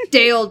 Or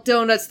Dale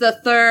Donuts the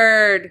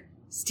Third.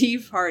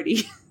 Steve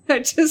Hardy. I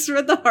just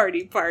read the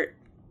Hardy part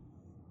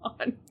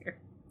on here.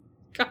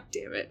 God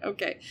damn it.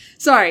 Okay.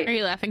 Sorry. Are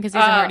you laughing because he's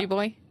a Hardy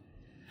boy?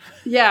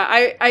 Yeah,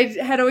 I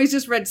had always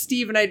just read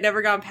Steve and I'd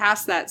never gone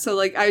past that. So,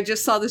 like, I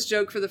just saw this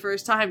joke for the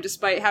first time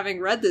despite having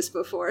read this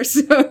before.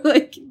 So,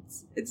 like,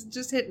 it's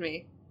just hit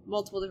me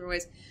multiple different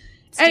ways.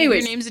 Steve,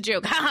 anyways, your name's a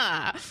joke.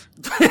 Ha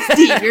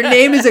Steve, your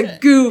name is a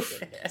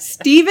goof.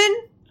 Steven?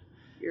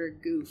 You're a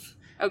goof.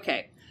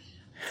 Okay.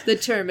 The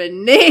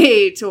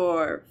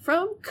Terminator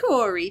from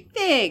Corey.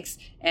 Thanks.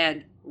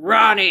 And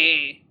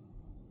Ronnie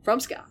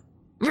from Scott.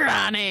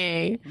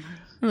 Ronnie.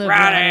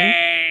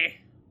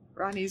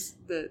 Ronnie's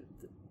the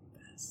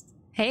best.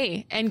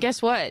 Hey, and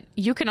guess what?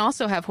 You can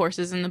also have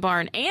horses in the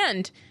barn.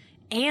 And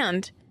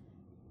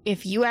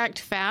if you act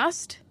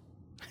fast,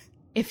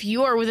 if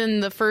you are within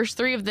the first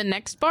 3 of the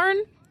next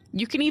barn,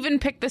 you can even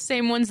pick the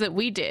same ones that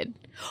we did.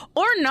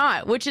 Or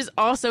not, which is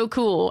also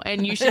cool,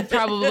 and you should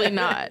probably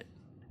not.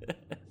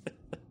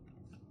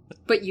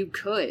 But you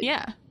could.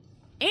 Yeah.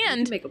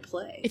 And make a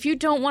play. If you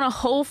don't want a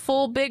whole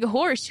full big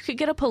horse, you could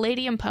get a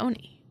Palladium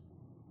pony.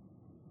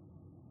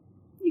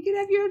 You could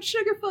have your own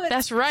Sugarfoot.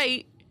 That's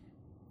right.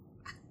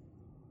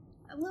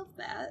 I love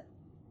that.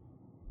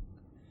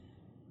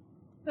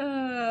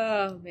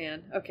 Oh,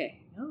 man. Okay.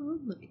 Oh,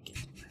 let me get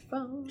my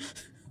phone.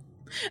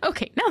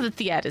 Okay, now that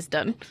the ad is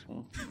done.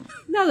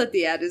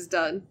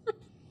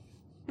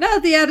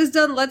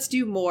 Let's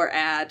do more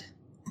ad.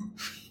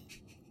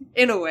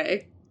 In a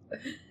way.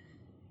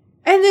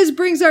 And this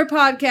brings our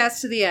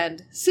podcast to the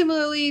end.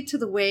 Similarly to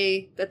the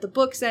way that the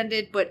books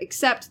ended, but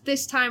except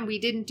this time we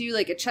didn't do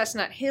like a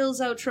Chestnut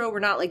Hills outro. We're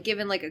not like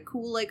given like a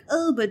cool like,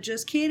 oh, but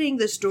just kidding.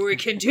 The story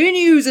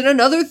continues in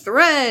another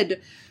thread.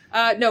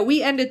 No,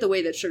 we ended the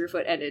way that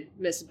Sugarfoot ended,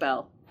 Miss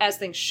Bell, as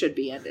things should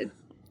be ended.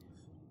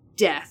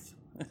 Death.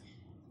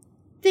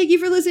 Thank you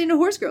for listening to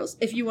Horse Girls.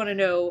 If you want to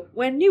know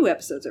when new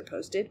episodes are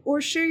posted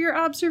or share your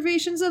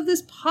observations of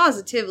this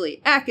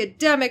positively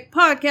academic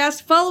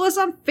podcast, follow us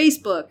on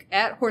Facebook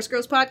at Horse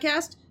Girls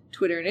Podcast,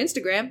 Twitter and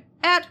Instagram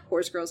at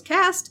Horse Girls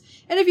Cast.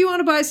 And if you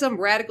want to buy some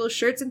radical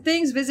shirts and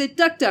things, visit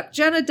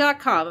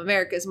duckduckjenna.com,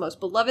 America's most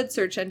beloved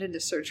search engine to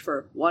search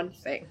for one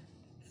thing.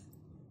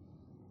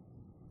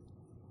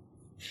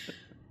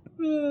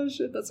 Oh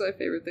shit, that's my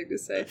favorite thing to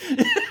say.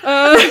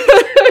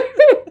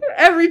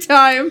 Every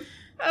time.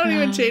 I don't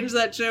even change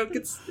that joke.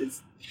 It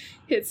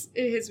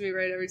hits me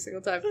right every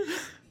single time.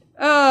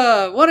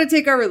 Want to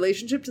take our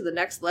relationship to the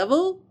next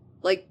level?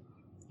 Like,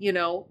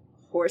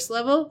 horse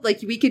level?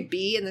 Like, we could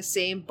be in the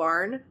same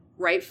barn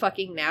right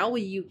fucking now? Well,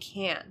 you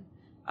can.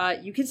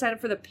 You can sign up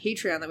for the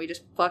Patreon that we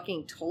just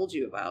fucking told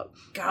you about.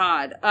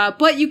 God.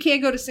 But you can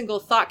go to Single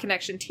Thought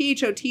Connection,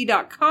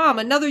 THOT.com,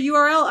 another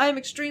URL I am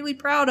extremely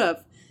proud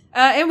of.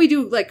 And we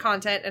do,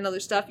 content and other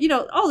stuff.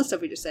 All the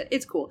stuff we just said.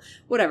 It's cool.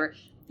 Whatever.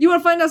 You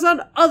want to find us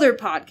on other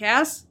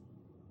podcasts?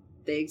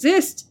 They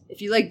exist.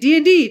 If you like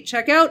D&D,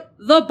 check out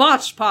The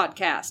Botched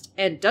Podcast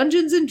and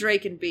Dungeons and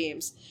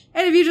Drakenbeams.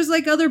 And if you just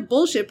like other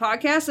bullshit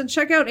podcasts, then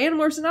check out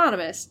Animorphs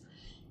Anonymous.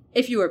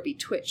 If you are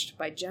betwitched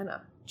by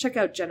Jenna, check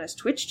out Jenna's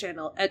Twitch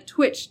channel at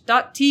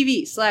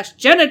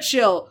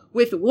twitch.tv/JennaChill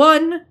with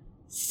one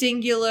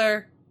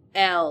singular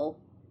L.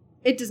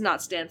 It does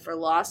not stand for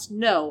lost.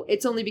 No,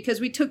 it's only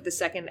because we took the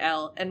second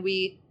L and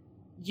we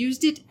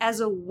used it as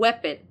a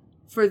weapon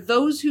for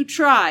those who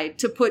tried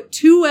to put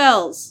two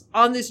L's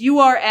on this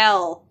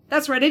URL.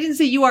 That's right, I didn't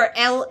say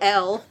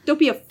URLL. Don't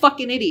be a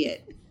fucking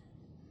idiot.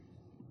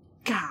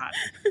 God.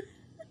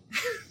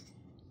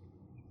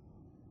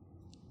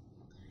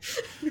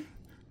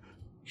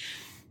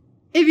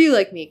 If you,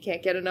 like me,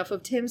 can't get enough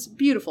of Tim's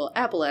beautiful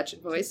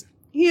Appalachian voice,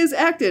 he has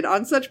acted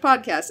on such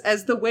podcasts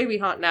as The Way We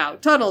Haunt Now,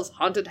 Tunnels,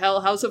 Haunted Hell,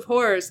 House of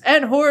Horrors,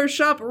 and Horror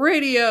Shop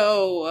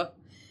Radio.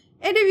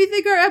 And if you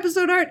think our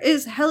episode art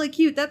is hella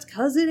cute, that's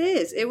cause it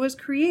is. It was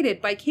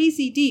created by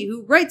KCD,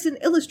 who writes and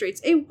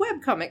illustrates a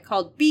webcomic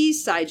called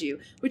B-Side You,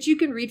 which you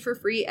can read for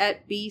free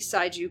at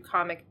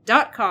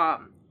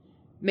bsideyoucomic.com.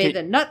 May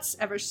the nuts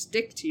ever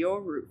stick to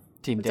your roof.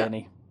 Team What's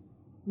Danny. Up?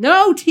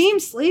 No, Team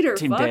Slater.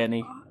 Team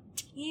Danny. Oh,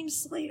 Team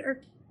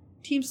Slater.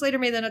 Team Slater,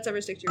 may the nuts ever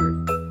stick to your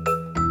roof.